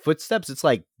are these footsteps? It's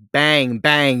like bang,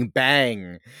 bang,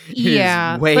 bang. It is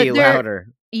Yeah, way but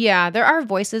louder. there are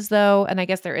voices though, and I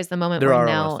guess there is the moment There where are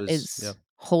Nell voices. Yeah. is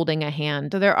holding a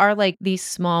hand. So there are like these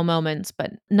small moments,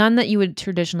 but none that you would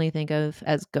traditionally think of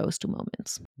as ghost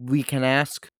moments. We can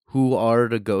ask who are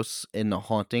the ghosts in the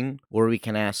haunting, or we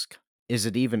can ask, is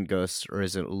it even ghosts or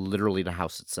is it literally the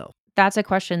house itself? That's a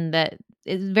question that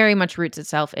is very much roots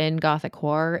itself in Gothic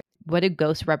horror. What do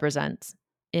ghosts represent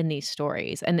in these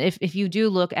stories? And if you do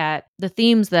look at the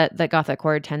themes that Gothic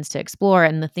horror tends to explore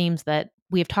and the themes that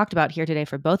we have talked about here today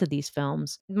for both of these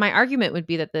films, my argument would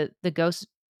be that the ghosts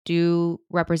do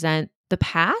represent the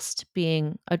past,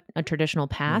 being a traditional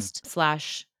Mm. past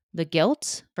slash the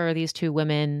guilt for these two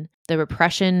women, the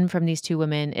repression from these two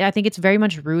women. I think it's very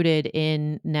much rooted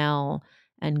in Nell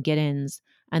and Giddens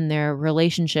and their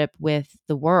relationship with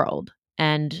the world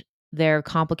and their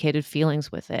complicated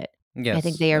feelings with it. I think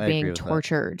Yes, they are I agree being with that.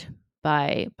 tortured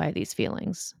by these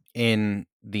feelings. In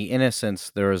The Innocents,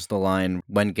 there is the line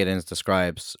when Giddens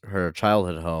describes her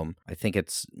childhood home. I think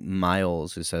it's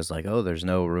Miles who says, like, oh, there's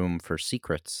no room for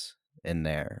secrets in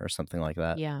there, or something like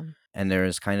that. Yeah. And there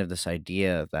is kind of this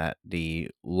idea that the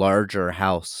larger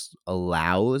house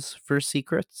allows for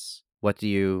secrets. What do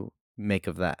you make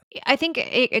of that? I think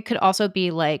it could also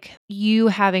be like you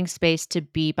having space to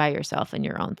be by yourself in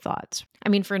your own thoughts. I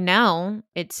mean, for now,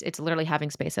 it's literally having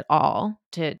space at all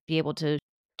to be able to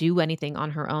do anything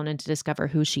on her own and to discover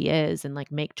who she is and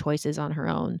like make choices on her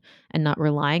own and not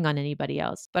relying on anybody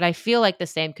else. But I feel like the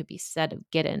same could be said of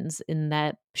Giddens in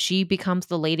that she becomes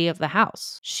the lady of the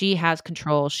house. She has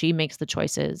control, she makes the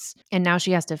choices, and now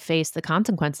she has to face the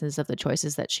consequences of the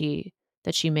choices that she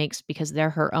makes because they're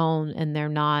her own and they're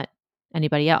not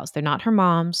anybody else. They're not her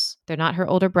mom's, they're not her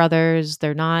older brothers,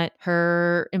 they're not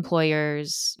her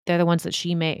employers. They're the ones that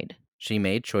she made. She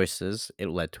made choices. It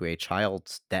led to a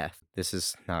child's death. This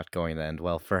is not going to end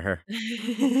well for her.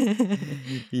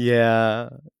 Yeah.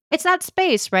 It's that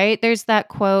space, right? There's that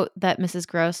quote that Mrs.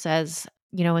 Gross says,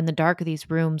 in the dark, these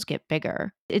rooms get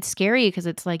bigger. It's scary because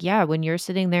it's like, yeah, when you're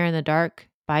sitting there in the dark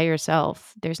by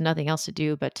yourself, there's nothing else to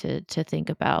do but to think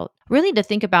about. Really, to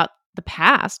think about the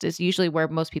past is usually where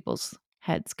most people's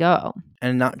heads go.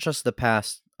 And not just the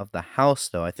past of the house,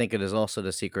 though. I think it is also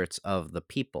the secrets of the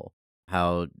people.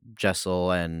 How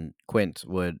Jessel and Quint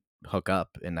would hook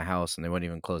up in the house and they wouldn't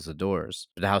even close the doors.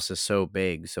 The house is so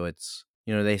big, so it's,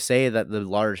 they say that the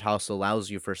large house allows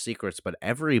you for secrets, but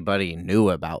everybody knew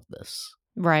about this.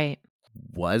 Right.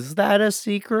 Was that a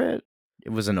secret? It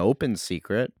was an open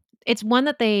secret. It's one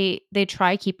that they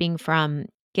try keeping from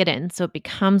Gideon, so it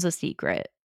becomes a secret.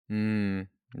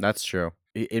 That's true.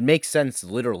 It makes sense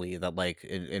literally that like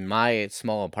in my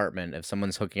small apartment, if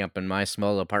someone's hooking up in my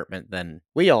small apartment, then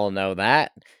we all know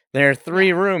that. There are Yeah.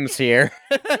 3 rooms here.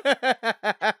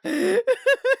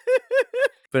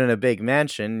 But in a big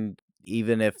mansion,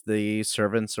 even if the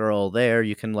servants are all there,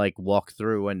 you can like walk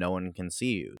through and no one can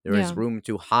see you. There is Yeah. room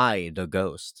to hide a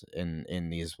ghost in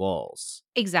these walls.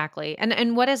 Exactly.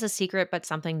 And what is a secret but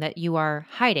something that you are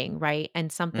hiding, right? And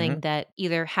Mhm. something that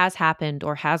either has happened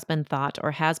or has been thought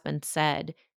or has been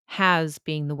said, has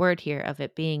being the word here of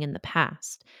it being in the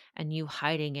past and you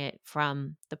hiding it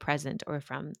from the present or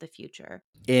from the future.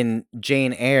 In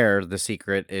Jane Eyre, the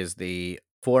secret is the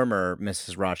former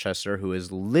Mrs. Rochester who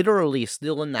is literally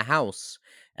still in the house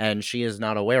and she is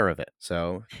not aware of it.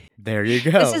 So there you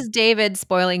This go. is David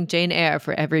spoiling Jane Eyre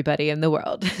for everybody in the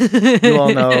world. You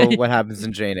all know what happens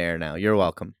in Jane Eyre now. You're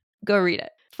welcome. Go read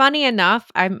it. Funny enough,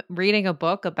 I'm reading a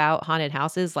book about haunted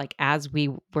houses, like, as we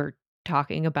were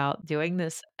talking about doing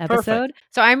this Perfect. episode.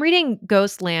 So I'm reading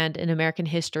Ghostland: in American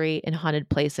History in Haunted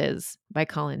Places by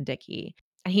Colin Dickey,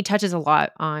 and he touches a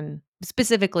lot on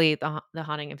specifically the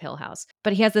haunting of Hill House.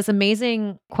 But he has this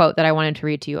amazing quote that I wanted to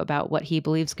read to you about what he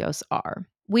believes ghosts are.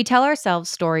 "We tell ourselves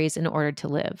stories in order to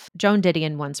live," Joan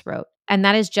Didion once wrote, "and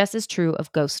that is just as true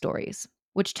of ghost stories,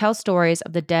 which tell stories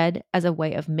of the dead as a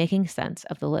way of making sense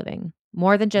of the living.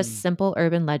 More than just Mm. simple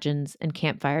urban legends and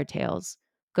campfire tales,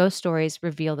 ghost stories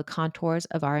reveal the contours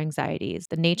of our anxieties,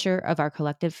 the nature of our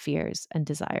collective fears and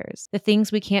desires, the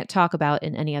things we can't talk about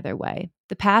in any other way,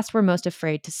 the past we're most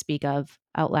afraid to speak of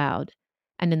out loud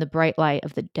and in the bright light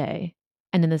of the day,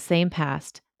 and in the same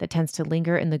past, that tends to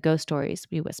linger in the ghost stories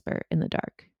we whisper in the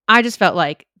dark. I just felt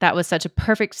like that was such a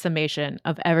perfect summation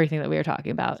of everything that we were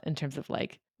talking about in terms of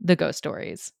like the ghost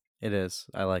stories. It is.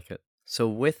 I like it. So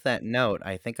with that note,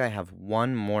 I think I have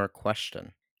one more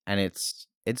question, and it's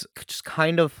just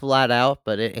kind of flat out,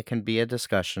 but it can be a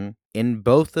discussion. In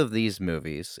both of these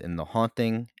movies, in The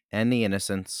Haunting and The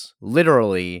Innocents,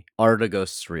 literally, are the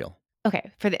ghosts real?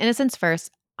 Okay, for the innocents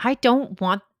first, I don't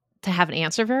want to have an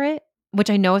answer for it,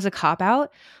 which I know is a cop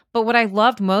out. But what I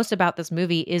loved most about this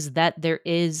movie is that there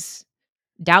is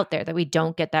doubt there, that we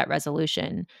don't get that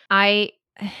resolution. I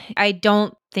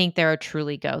don't think there are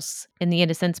truly ghosts in the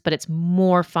innocents, but it's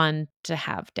more fun to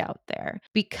have doubt there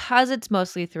because it's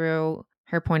mostly through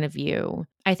her point of view.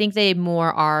 I think they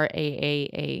more are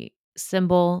a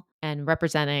symbol and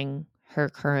representing her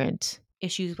current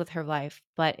issues with her life,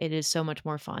 but it is so much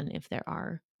more fun if there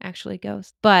are actually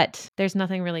ghosts. But there's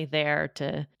nothing really there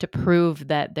to prove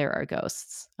that there are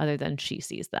ghosts other than she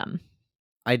sees them.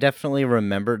 I definitely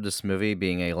remembered this movie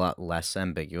being a lot less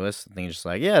ambiguous. I think just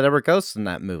like, yeah, there were ghosts in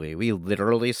that movie. We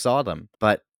literally saw them.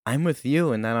 But I'm with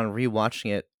you in that on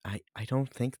rewatching it, I don't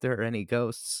think there are any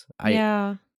ghosts. I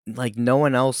Yeah. like no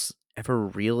one else ever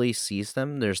really sees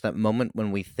them. There's that moment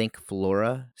when we think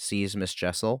Flora sees Miss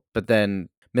Jessel, but then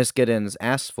Miss Giddens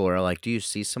asks Flora, like, do you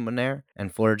see someone there?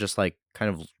 And Flora just like kind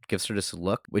of gives her this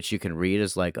look, which you can read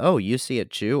as like, oh, you see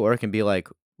it too, or it can be like,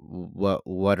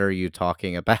 what are you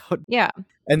talking about? Yeah.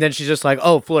 And then she's just like,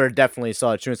 "Oh, Flora definitely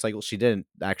saw it too." It's like, well, she didn't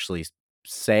actually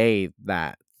say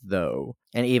that though.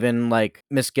 And even like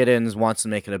Miss Giddens wants to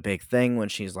make it a big thing when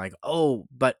she's like, "Oh,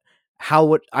 but how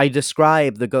would I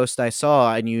describe the ghost I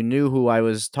saw and you knew who I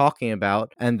was talking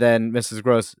about?" And then Mrs.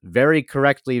 Gross very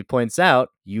correctly points out,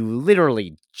 "You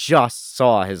literally just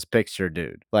saw his picture,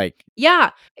 dude." Like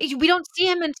Yeah, we don't see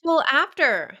him until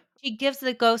after. She gives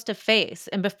the ghost a face,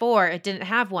 and before it didn't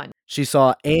have one. she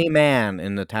saw a man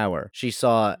in the tower. She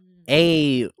saw Mm.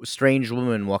 a strange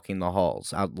woman walking the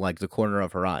halls out like the corner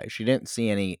of her eye. She didn't see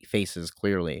any faces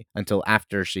clearly until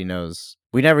after she knows.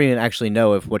 We never even actually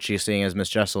know if what she's seeing as Miss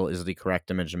Jessel is the correct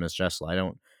image of Miss Jessel. I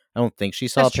don't think she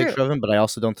saw That's a true. picture of him, but I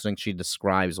also don't think she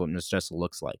describes what Miss Jessel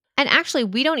looks like. And actually,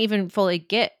 we don't even fully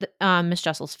get Miss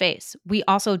Jessel's face. We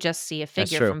also just see a That's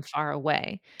figure true. from far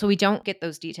away. So we don't get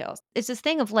those details. It's this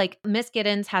thing of like Miss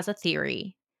Giddens has a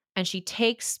theory and she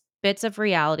takes bits of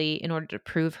reality in order to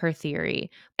prove her theory.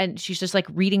 And she's just like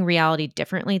reading reality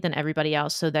differently than everybody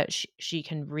else so that she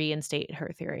can reinstate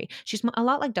her theory. She's a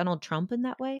lot like Donald Trump in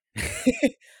that way.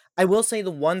 I will say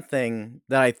the one thing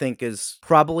that I think is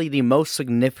probably the most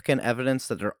significant evidence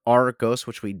that there are ghosts,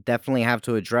 which we definitely have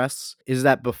to address, is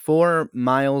that before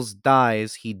Miles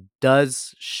dies, he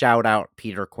does shout out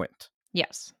Peter Quint.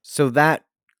 Yes. So that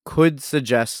could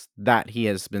suggest that he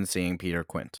has been seeing Peter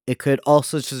Quint. It could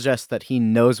also suggest that he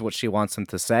knows what she wants him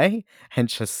to say and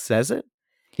just says it.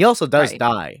 He also does Right.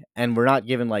 die, and we're not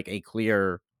given like a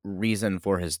clear reason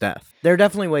for his death. There are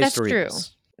definitely ways That's to read true.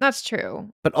 this. That's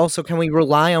true. But also, can we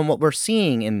rely on what we're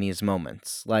seeing in these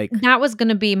moments? Like, That was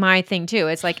gonna be my thing too.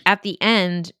 It's like at the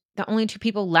end, the only 2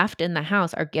 people left in the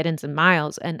house are Giddens and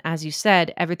Miles, and as you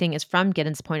said, everything is from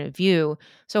Giddens' point of view.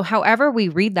 So however we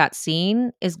read that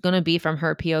scene is gonna be from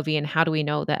her POV, and how do we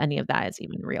know that any of that is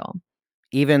even real?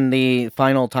 even the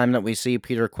final time that we see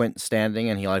Peter Quint standing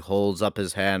and he like holds up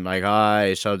his hand, like,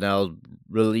 I shall now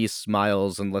release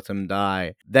Miles and let him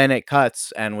die. Then it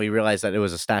cuts and we realize that it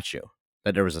was a statue,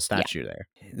 that there was a Yeah. statue there.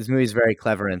 This movie's very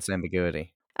clever in its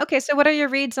ambiguity. Okay, so what are your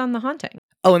reads on The Haunting?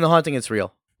 Oh, in The Haunting, it's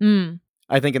real. Mm.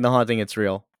 I think in The Haunting, it's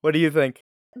real. What do you think?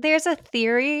 There's a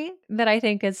theory that I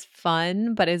think is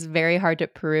fun, but is very hard to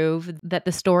prove that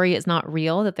the story is not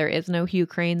real, that there is no Hugh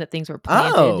Crane, that things were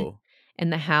planted Oh, in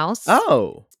the house.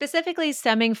 oh. Specifically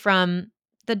stemming from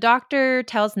the doctor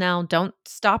tells Nell, "Don't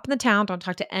stop in the town, don't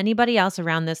talk to anybody else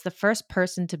around this." The first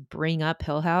person to bring up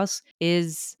Hill House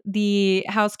is the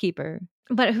housekeeper.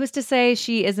 But who's to say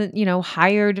she isn't,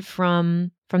 hired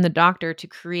from the doctor to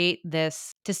create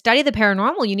this to study the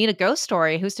paranormal? You need a ghost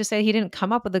story. Who's to say he didn't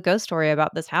come up with a ghost story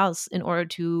about this house in order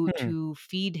to Hmm. to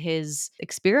feed his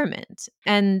experiment?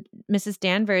 And Mrs.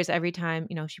 Danvers, every time,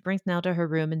 she brings Nell to her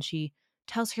room and she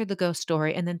tells her the ghost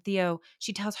story, and then Theo,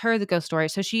 she tells her the ghost story.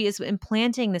 So she is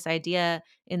implanting this idea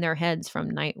in their heads from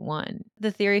night one.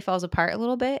 The theory falls apart a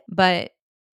little bit, but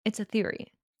it's a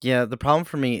theory. Yeah, the problem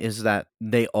for me is that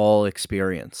they all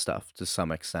experience stuff to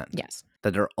some extent. Yes.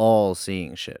 That they're all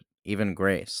seeing shit. even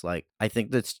Grace. Like, I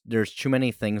think that there's too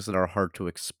many things that are hard to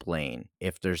explain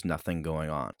if there's nothing going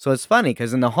on. So it's funny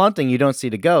because in The Haunting, you don't see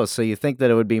the ghost, so you think that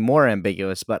it would be more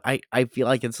ambiguous, but I feel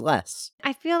like it's less.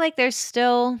 I feel like there's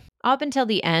still up until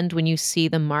the end when you see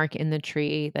the mark in the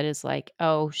tree that is like,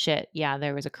 "Oh, shit, yeah,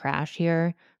 there was a crash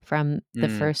here from the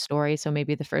Mm, first story, so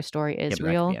maybe the first story yeah, is but that could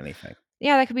be real." anything.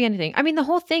 Yeah, that could be anything. I mean, the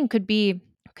whole thing could be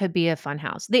a fun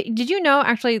house. Did you know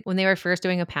actually when they were first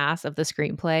doing a pass of the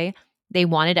screenplay, they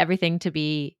wanted everything to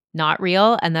be not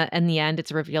real, and that in the end,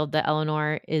 it's revealed that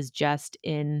Eleanor is just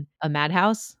in a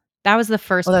madhouse? That was the Oh,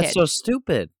 first that's so pitch.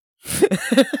 stupid.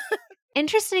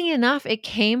 Interesting enough, it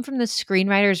came from the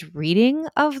screenwriter's reading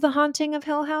of The Haunting of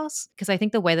Hill House, because I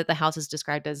think the way that the house is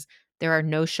described as there are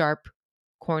no sharp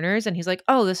corners, and he's like,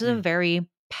 "Oh, this is a Mm. very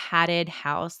padded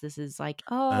house. This is like,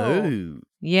 oh." Oh,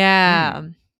 Yeah. hmm.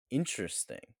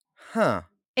 Interesting. Huh.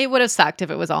 It would have sucked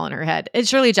if it was all in her head. And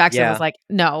Shirley Jackson was Yeah. like,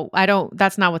 "No, I don't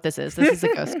that's not what this is. This is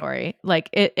a ghost story. Like,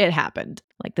 it happened.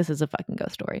 Like, this is a fucking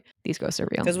ghost story. These ghosts are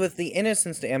real." Because with the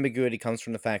innocence, the ambiguity comes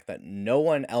from the fact that no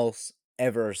one else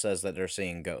ever says that they're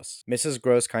seeing ghosts. Mrs.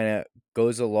 Gross kind of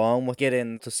goes along with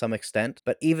Giddens to some extent,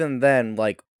 but even then,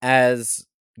 like, as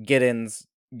Giddens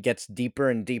gets deeper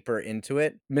and deeper into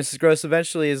it, Mrs. Gross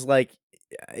eventually is like,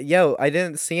 yo, I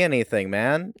didn't see anything,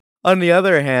 man. On the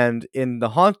other hand, in The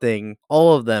Haunting,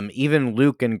 all of them, even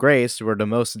Luke and Grace, who are the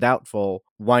most doubtful,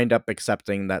 wind up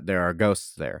accepting that there are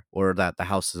ghosts there, or that the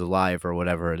house is alive, or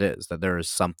whatever it is, that there is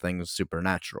something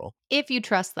supernatural. If you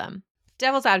trust them.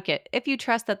 Devil's advocate, if you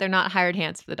trust that they're not hired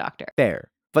hands for the doctor.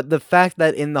 Fair. But the fact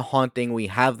that in The Haunting we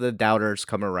have the doubters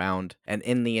come around, and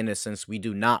in The Innocence we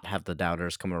do not have the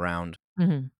doubters come around,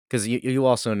 Mhm. because you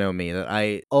also know me that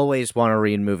I always want to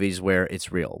read movies where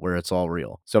it's real, where it's all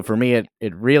real. So for me,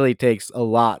 it really takes a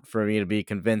lot for me to be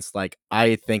convinced, like,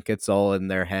 I think it's all in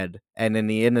their head. And in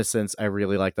The Innocence, I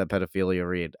really like that pedophilia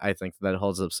read. I think that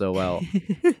holds up so well.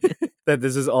 That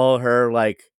this is all her,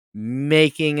 like,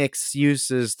 making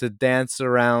excuses to dance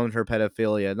around her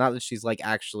pedophilia. Not that she's, like,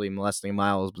 actually molesting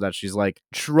Miles, but that she's, like,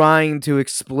 trying to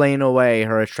explain away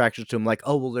her attraction to him. Like,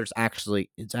 oh, well, it's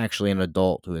actually an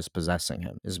adult who is possessing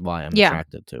him, is why I'm Yeah.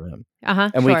 attracted to him. Uh-huh,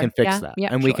 And we can sure. fix Yeah, that.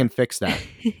 yep, And we sure. can fix that.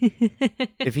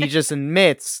 If he just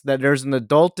admits that there's an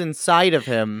adult inside of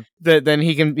him, then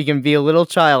he can be a little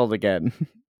child again.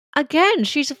 Again,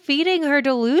 she's feeding her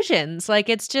delusions. Like,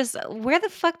 it's just where the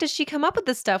fuck does she come up with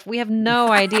this stuff? We have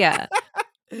no idea.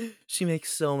 She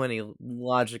makes so many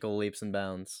logical leaps and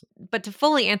bounds. But to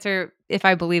fully answer if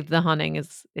I believe the haunting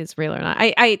is real or not,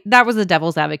 I that was a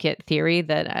devil's advocate theory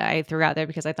that I threw out there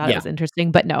because I thought it Yeah. was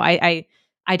interesting, but no, I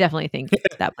definitely think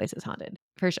that place is haunted,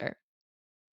 for sure.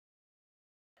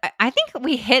 I think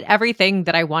we hit everything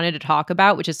that I wanted to talk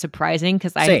about, which is surprising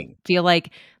because I Same. feel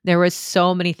like there was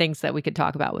so many things that we could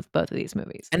talk about with both of these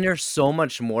movies. And there's so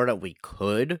much more that we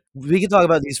could. We could talk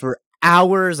about these for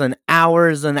hours and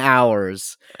hours and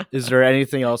hours. Is there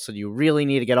anything else that you really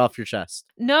need to get off your chest?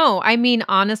 No, I mean,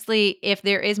 honestly, if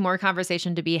there is more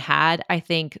conversation to be had, I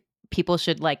think people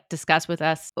should like discuss with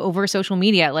us over social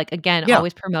media. Like, again, Yeah,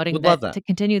 always promoting would love that that. to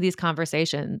continue these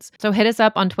conversations. So hit us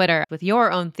up on Twitter with your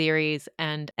own theories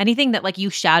and anything that like you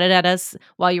shouted at us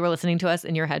while you were listening to us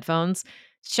in your headphones.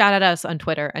 Shout at us on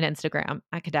Twitter and Instagram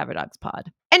at Cadaver Dogs Pod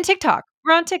and TikTok.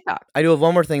 We're on TikTok. I do have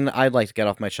one more thing that I'd like to get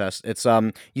off my chest. It's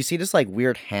you see this like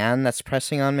weird hand that's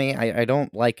pressing on me. I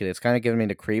don't like it. It's kind of giving me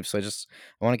the creeps. So I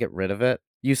want to get rid of it.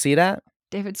 You see that?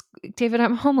 David,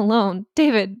 I'm home alone.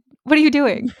 David, what are you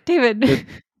doing? David. It,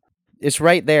 it's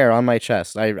right there on my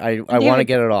chest. I want to David,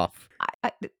 get it off.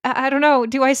 I I don't know.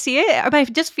 Do I see it? Am I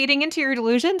just feeding into your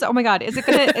delusions? Oh my god, is it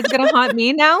gonna haunt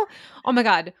me now? Oh my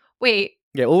god. Wait,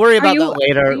 Yeah, we'll worry about that are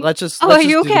later. you Oh, Let's are just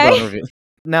you do the okay? bone review.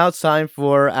 Now it's time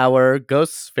for our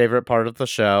ghost's favorite part of the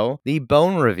show, the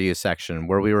bone review section,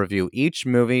 where we review each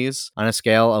movies on a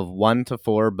scale of 1 to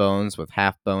 4 bones with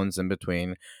half bones in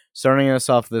between. Starting us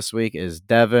off this week is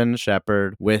Devin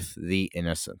Shepard with The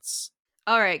Innocents.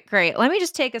 All right, great. Let me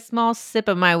just take a small sip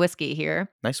of my whiskey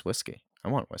here. Nice whiskey. I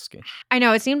want whiskey. I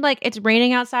know it seemed like it's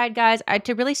raining outside, guys.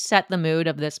 To really set the mood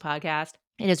of this podcast,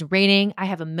 it is raining. I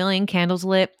have a million candles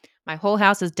lit. My whole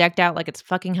house is decked out like it's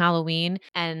fucking Halloween.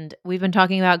 And we've been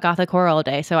talking about Gothic horror all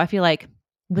day. So I feel like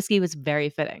whiskey was very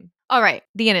fitting. All right,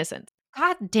 The Innocents.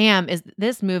 God damn, is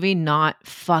this movie not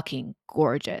fucking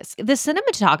gorgeous? The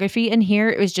cinematography in here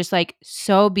is just like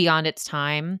so beyond its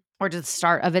time or to the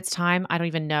start of its time. I don't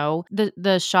even know.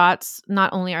 The shots,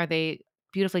 not only are they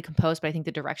beautifully composed, but I think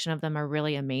the direction of them are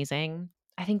really amazing.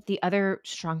 I think the other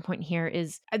strong point here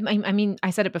is I mean, I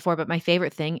said it before, but my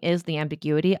favorite thing is the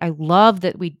ambiguity. I love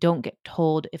that we don't get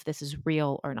told if this is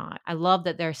real or not. I love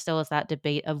that there still is that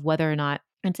debate of whether or not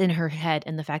It's in her head,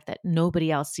 and the fact that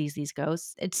nobody else sees these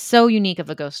ghosts. It's so unique of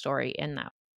a ghost story in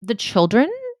that the children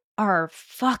are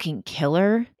fucking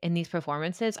killer in these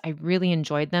performances. I really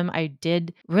enjoyed them. I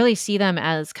did really see them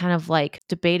as kind of like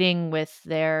debating with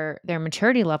their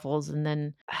maturity levels, and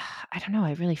then I don't know,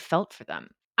 I really felt for them.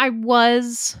 I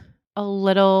was a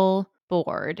little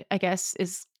bored, I guess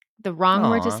is the wrong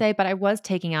word to Aw. say, but I was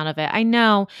taking out of it. I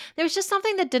know there was just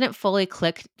something that didn't fully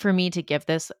click for me to give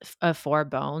this a 4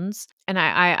 bones, and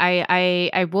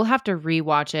I will have to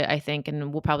rewatch it, I think,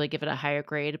 and we'll probably give it a higher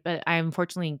grade, but I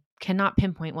unfortunately cannot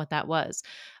pinpoint what that was.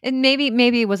 And maybe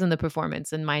it wasn't the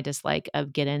performance and my dislike of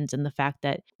Giddens and the fact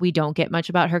that we don't get much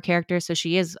about her character, so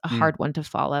she is a Mm. hard one to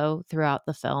follow throughout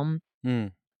the film.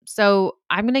 Mm. So,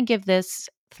 I'm gonna give this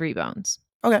 3 bones.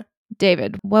 Okay.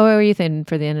 David, what were you thinking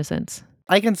for The Innocents?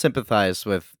 I can sympathize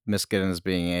with Miss Giddens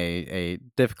being a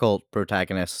difficult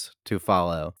protagonist to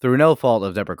follow through no fault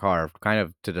of Deborah Carr, kind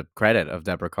of to the credit of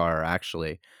Deborah Carr,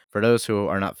 actually. For those who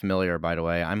are not familiar, by the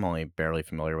way, I'm only barely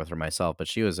familiar with her myself, but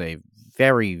she was a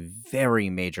very, very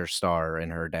major star in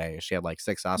her day. She had like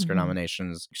 6 Oscar Mhm.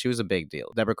 nominations. She was a big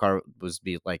deal. Deborah Carr was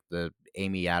be like the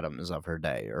Amy Adams of her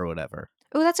day or whatever.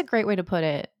 Ooh, that's a great way to put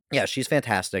it. Yeah, she's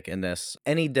fantastic in this.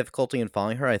 Any difficulty in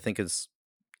following her, I think, is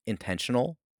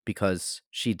intentional because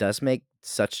she does make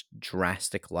such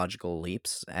drastic logical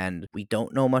leaps and we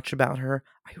don't know much about her.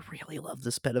 I really love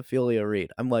this pedophilia read.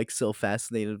 I'm like so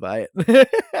fascinated by it.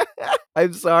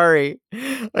 I'm sorry.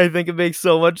 I think it makes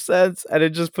so much sense and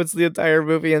it just puts the entire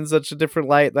movie in such a different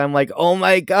light that I'm like, "Oh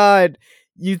my god.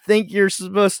 You think you're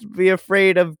supposed to be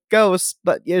afraid of ghosts,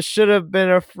 but you should have been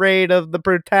afraid of the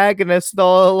protagonist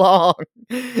all along."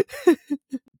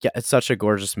 Yeah, it's such a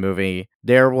gorgeous movie.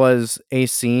 There was a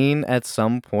scene at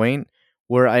some point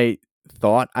where I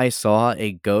thought I saw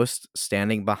a ghost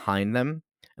standing behind them,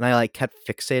 and I like kept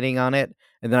fixating on it,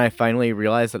 and then I finally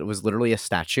realized that it was literally a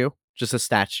statue, just a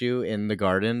statue in the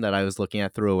garden that I was looking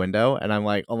at through a window, and I'm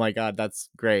like, "Oh my god, that's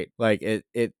great." Like it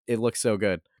looks so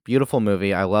good. Beautiful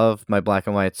movie. I love my black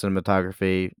and white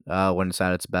cinematography when it's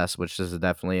at its best, which is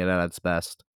definitely at its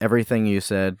best. Everything you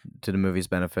said to the movie's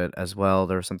benefit as well.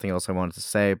 There was something else I wanted to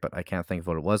say, but I can't think of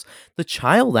what it was. The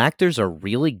child actors are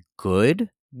really good,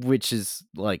 which is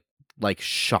like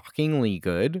shockingly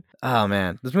good. Oh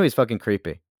man, this movie's fucking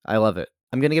creepy. I love it.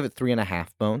 I'm gonna give it 3.5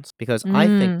 bones because I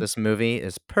think Mm. this movie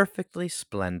is perfectly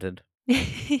splendid.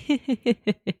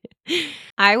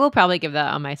 I will probably give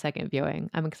that on my second viewing.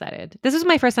 I'm excited. This is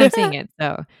my first time seeing it,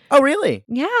 so Oh really?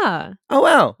 yeah. Oh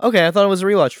wow. Okay, I thought it was a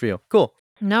rewatch for you. Cool.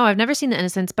 No, I've never seen The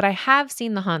Innocents, but I have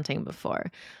seen The Haunting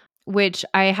before, which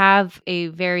I have a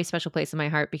very special place in my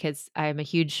heart because I'm a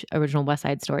huge original West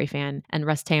Side Story fan, and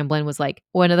Russ Tamblyn was, like,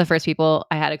 one of the first people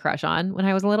I had a crush on when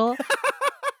I was little.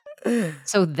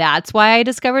 So that's why I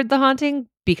discovered The Haunting,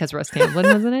 because Russ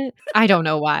Tamblyn was in it. I don't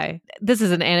know why. This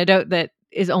is an anecdote that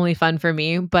is only fun for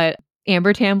me, but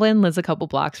Amber Tamblyn lives a couple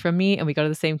blocks from me, and we go to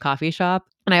the same coffee shop,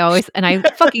 and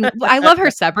I love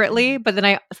her separately, but then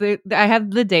I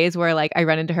have the days where, like, I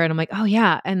run into her and I'm like, "Oh,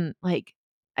 yeah, and, like,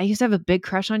 I used to have a big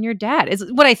crush on your dad," is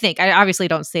what I think. I obviously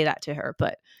don't say that to her,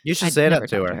 but You should I'd say never that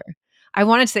to talked to her. her. I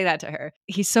wanted to say that to her.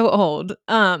 He's so old.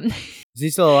 Is he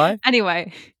still alive?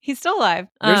 Anyway, he's still alive.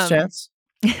 There's a chance.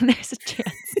 There's a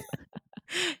chance.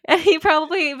 And he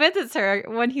probably visits her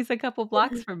when he's a couple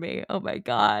blocks from me. Oh my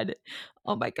god.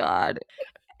 Oh my god.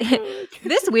 Oh my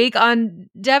This week on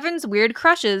Devin's weird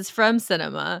crushes from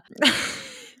cinema.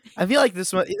 I feel like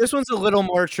this one's a little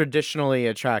more traditionally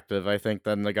attractive, I think,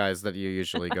 than the guys that you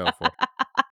usually go for.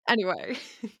 Anyway,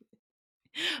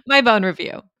 my bone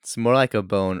review. It's more like a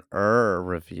bone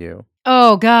review.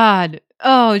 Oh god.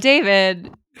 Oh, David.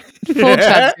 Full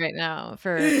chugs right now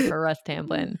for Russ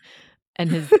Tamblyn. And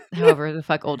his however the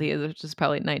fuck old he is, which is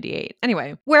probably 98.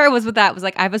 Anyway, where I was with that was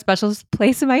like, I have a special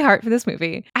place in my heart for this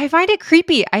movie. I find it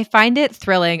creepy. I find it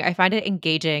thrilling. I find it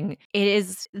engaging.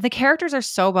 The characters are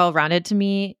so well rounded to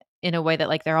me in a way that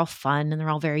like they're all fun and they're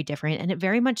all very different. And it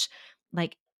very much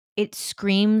like it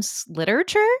screams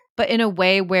literature, but in a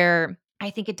way where I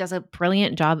think it does a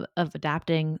brilliant job of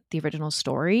adapting the original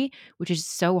story, which is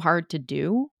so hard to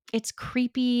do. It's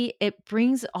creepy. It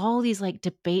brings all these like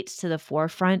debates to the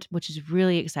forefront, which is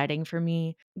really exciting for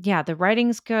me. Yeah, the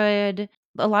writing's good.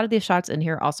 A lot of these shots in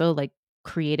here also like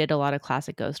created a lot of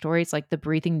classic ghost stories, like the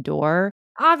breathing door.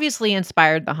 Obviously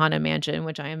inspired the Haunted Mansion,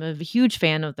 which I am a huge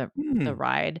fan of the Hmm,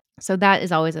 ride. So that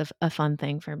is always a fun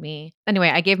thing for me. Anyway,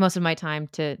 I gave most of my time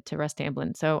to Russ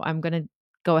Tamblyn, so I'm gonna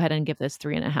go ahead and give this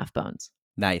 3.5 bones.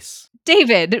 nice.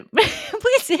 David,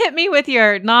 please hit me with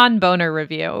your non-boner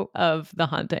review of The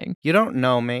Haunting. You don't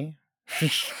know me.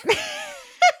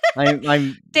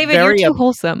 I'm David, you're very too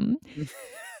wholesome.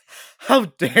 How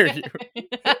dare you?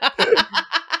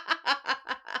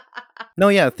 No,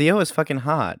 yeah, Theo is fucking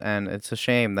hot, and it's a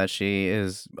shame that she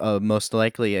is most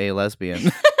likely a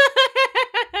lesbian.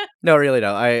 No, really,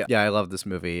 no. I love this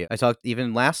movie. I talked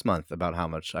even last month about how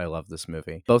much I love this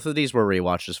movie. Both of these were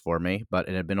rewatches for me, but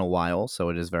it had been a while, so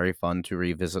it is very fun to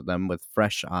revisit them with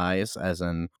fresh eyes as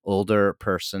an older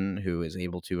person who is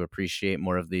able to appreciate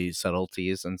more of the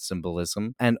subtleties and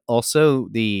symbolism, and also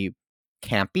the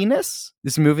campiness.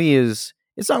 This movie is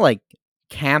it's not like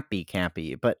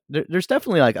campy, but there's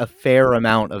definitely like a fair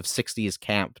amount of 60s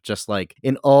camp, just like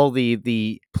in all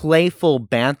the playful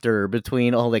banter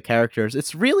between all the characters.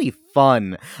 It's really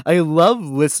fun. I love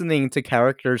listening to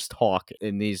characters talk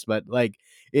in these, but like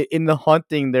in The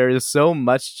Haunting, there is so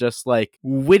much just like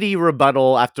witty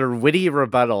rebuttal after witty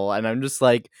rebuttal, and I'm just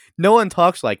like, no one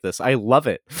talks like this. I love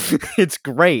it. It's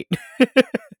great.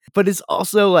 But it's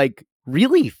also like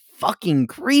really fucking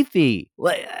creepy.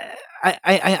 Like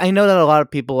I know that a lot of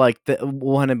people like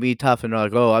want to be tough and are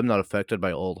like, oh, I'm not affected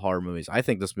by old horror movies. I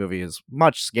think this movie is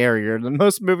much scarier than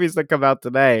most movies that come out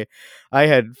today. I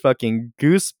had fucking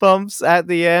goosebumps at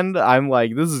the end. I'm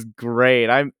like, this is great.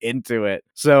 I'm into it.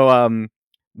 So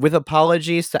with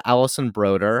apologies to Alison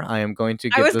Broder, I am going to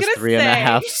I give was this gonna three and a say,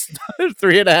 half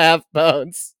 3.5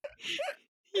 bones.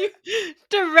 you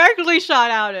directly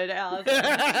shot out at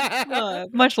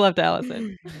Allison. Much love to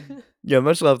Allison. Yeah,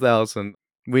 much love to Allison.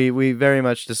 We very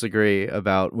much disagree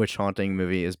about which Haunting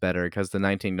movie is better because the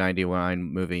 1991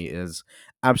 movie is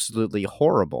absolutely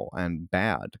horrible and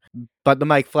bad, but the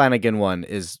Mike Flanagan one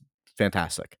is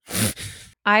fantastic.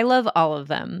 I love all of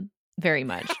them very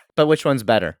much. But which one's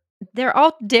better? They're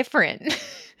all different.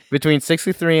 Between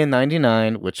 63 and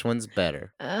 99, which one's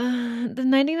better? The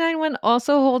 99 one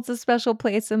also holds a special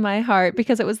place in my heart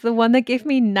because it was the one that gave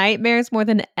me nightmares more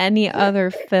than any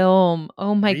other film.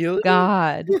 Oh my Really?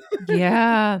 god.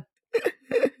 Yeah.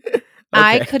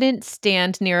 I Okay. couldn't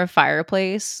stand near a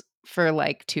fireplace for,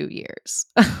 like, 2 years.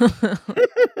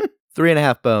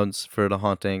 3.5 bones for The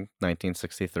Haunting,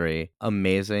 1963.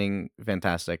 Amazing,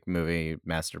 fantastic movie,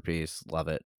 masterpiece. Love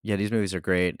it. Yeah, these movies are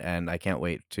great, and I can't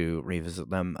wait to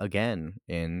revisit them again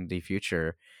in the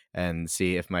future and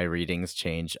see if my readings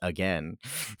change again.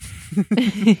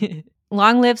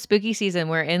 Long live spooky season.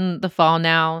 We're in the fall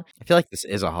now. I feel like this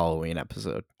is a Halloween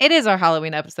episode. It is our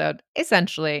Halloween episode,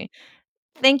 essentially.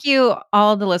 Thank you,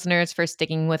 all the listeners, for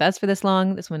sticking with us for this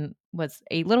long. This one was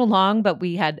a little long, but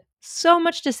we had so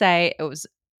much to say. It was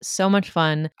so much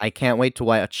fun. I can't wait to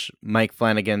watch Mike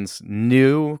Flanagan's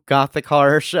new Gothic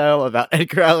horror show about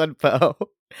Edgar Allan Poe.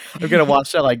 I'm gonna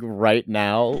watch that like right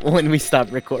now when we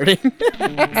stop recording.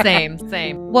 Same,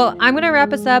 same. Well, I'm going to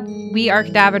wrap us up. We are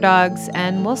Cadaver Dogs,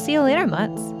 and we'll see you later,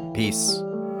 Mutts. Peace.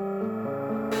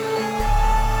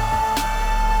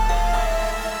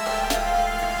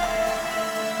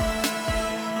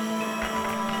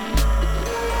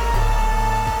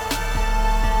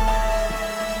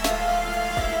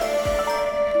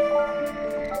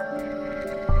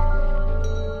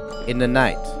 In the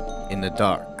night, in the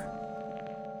dark,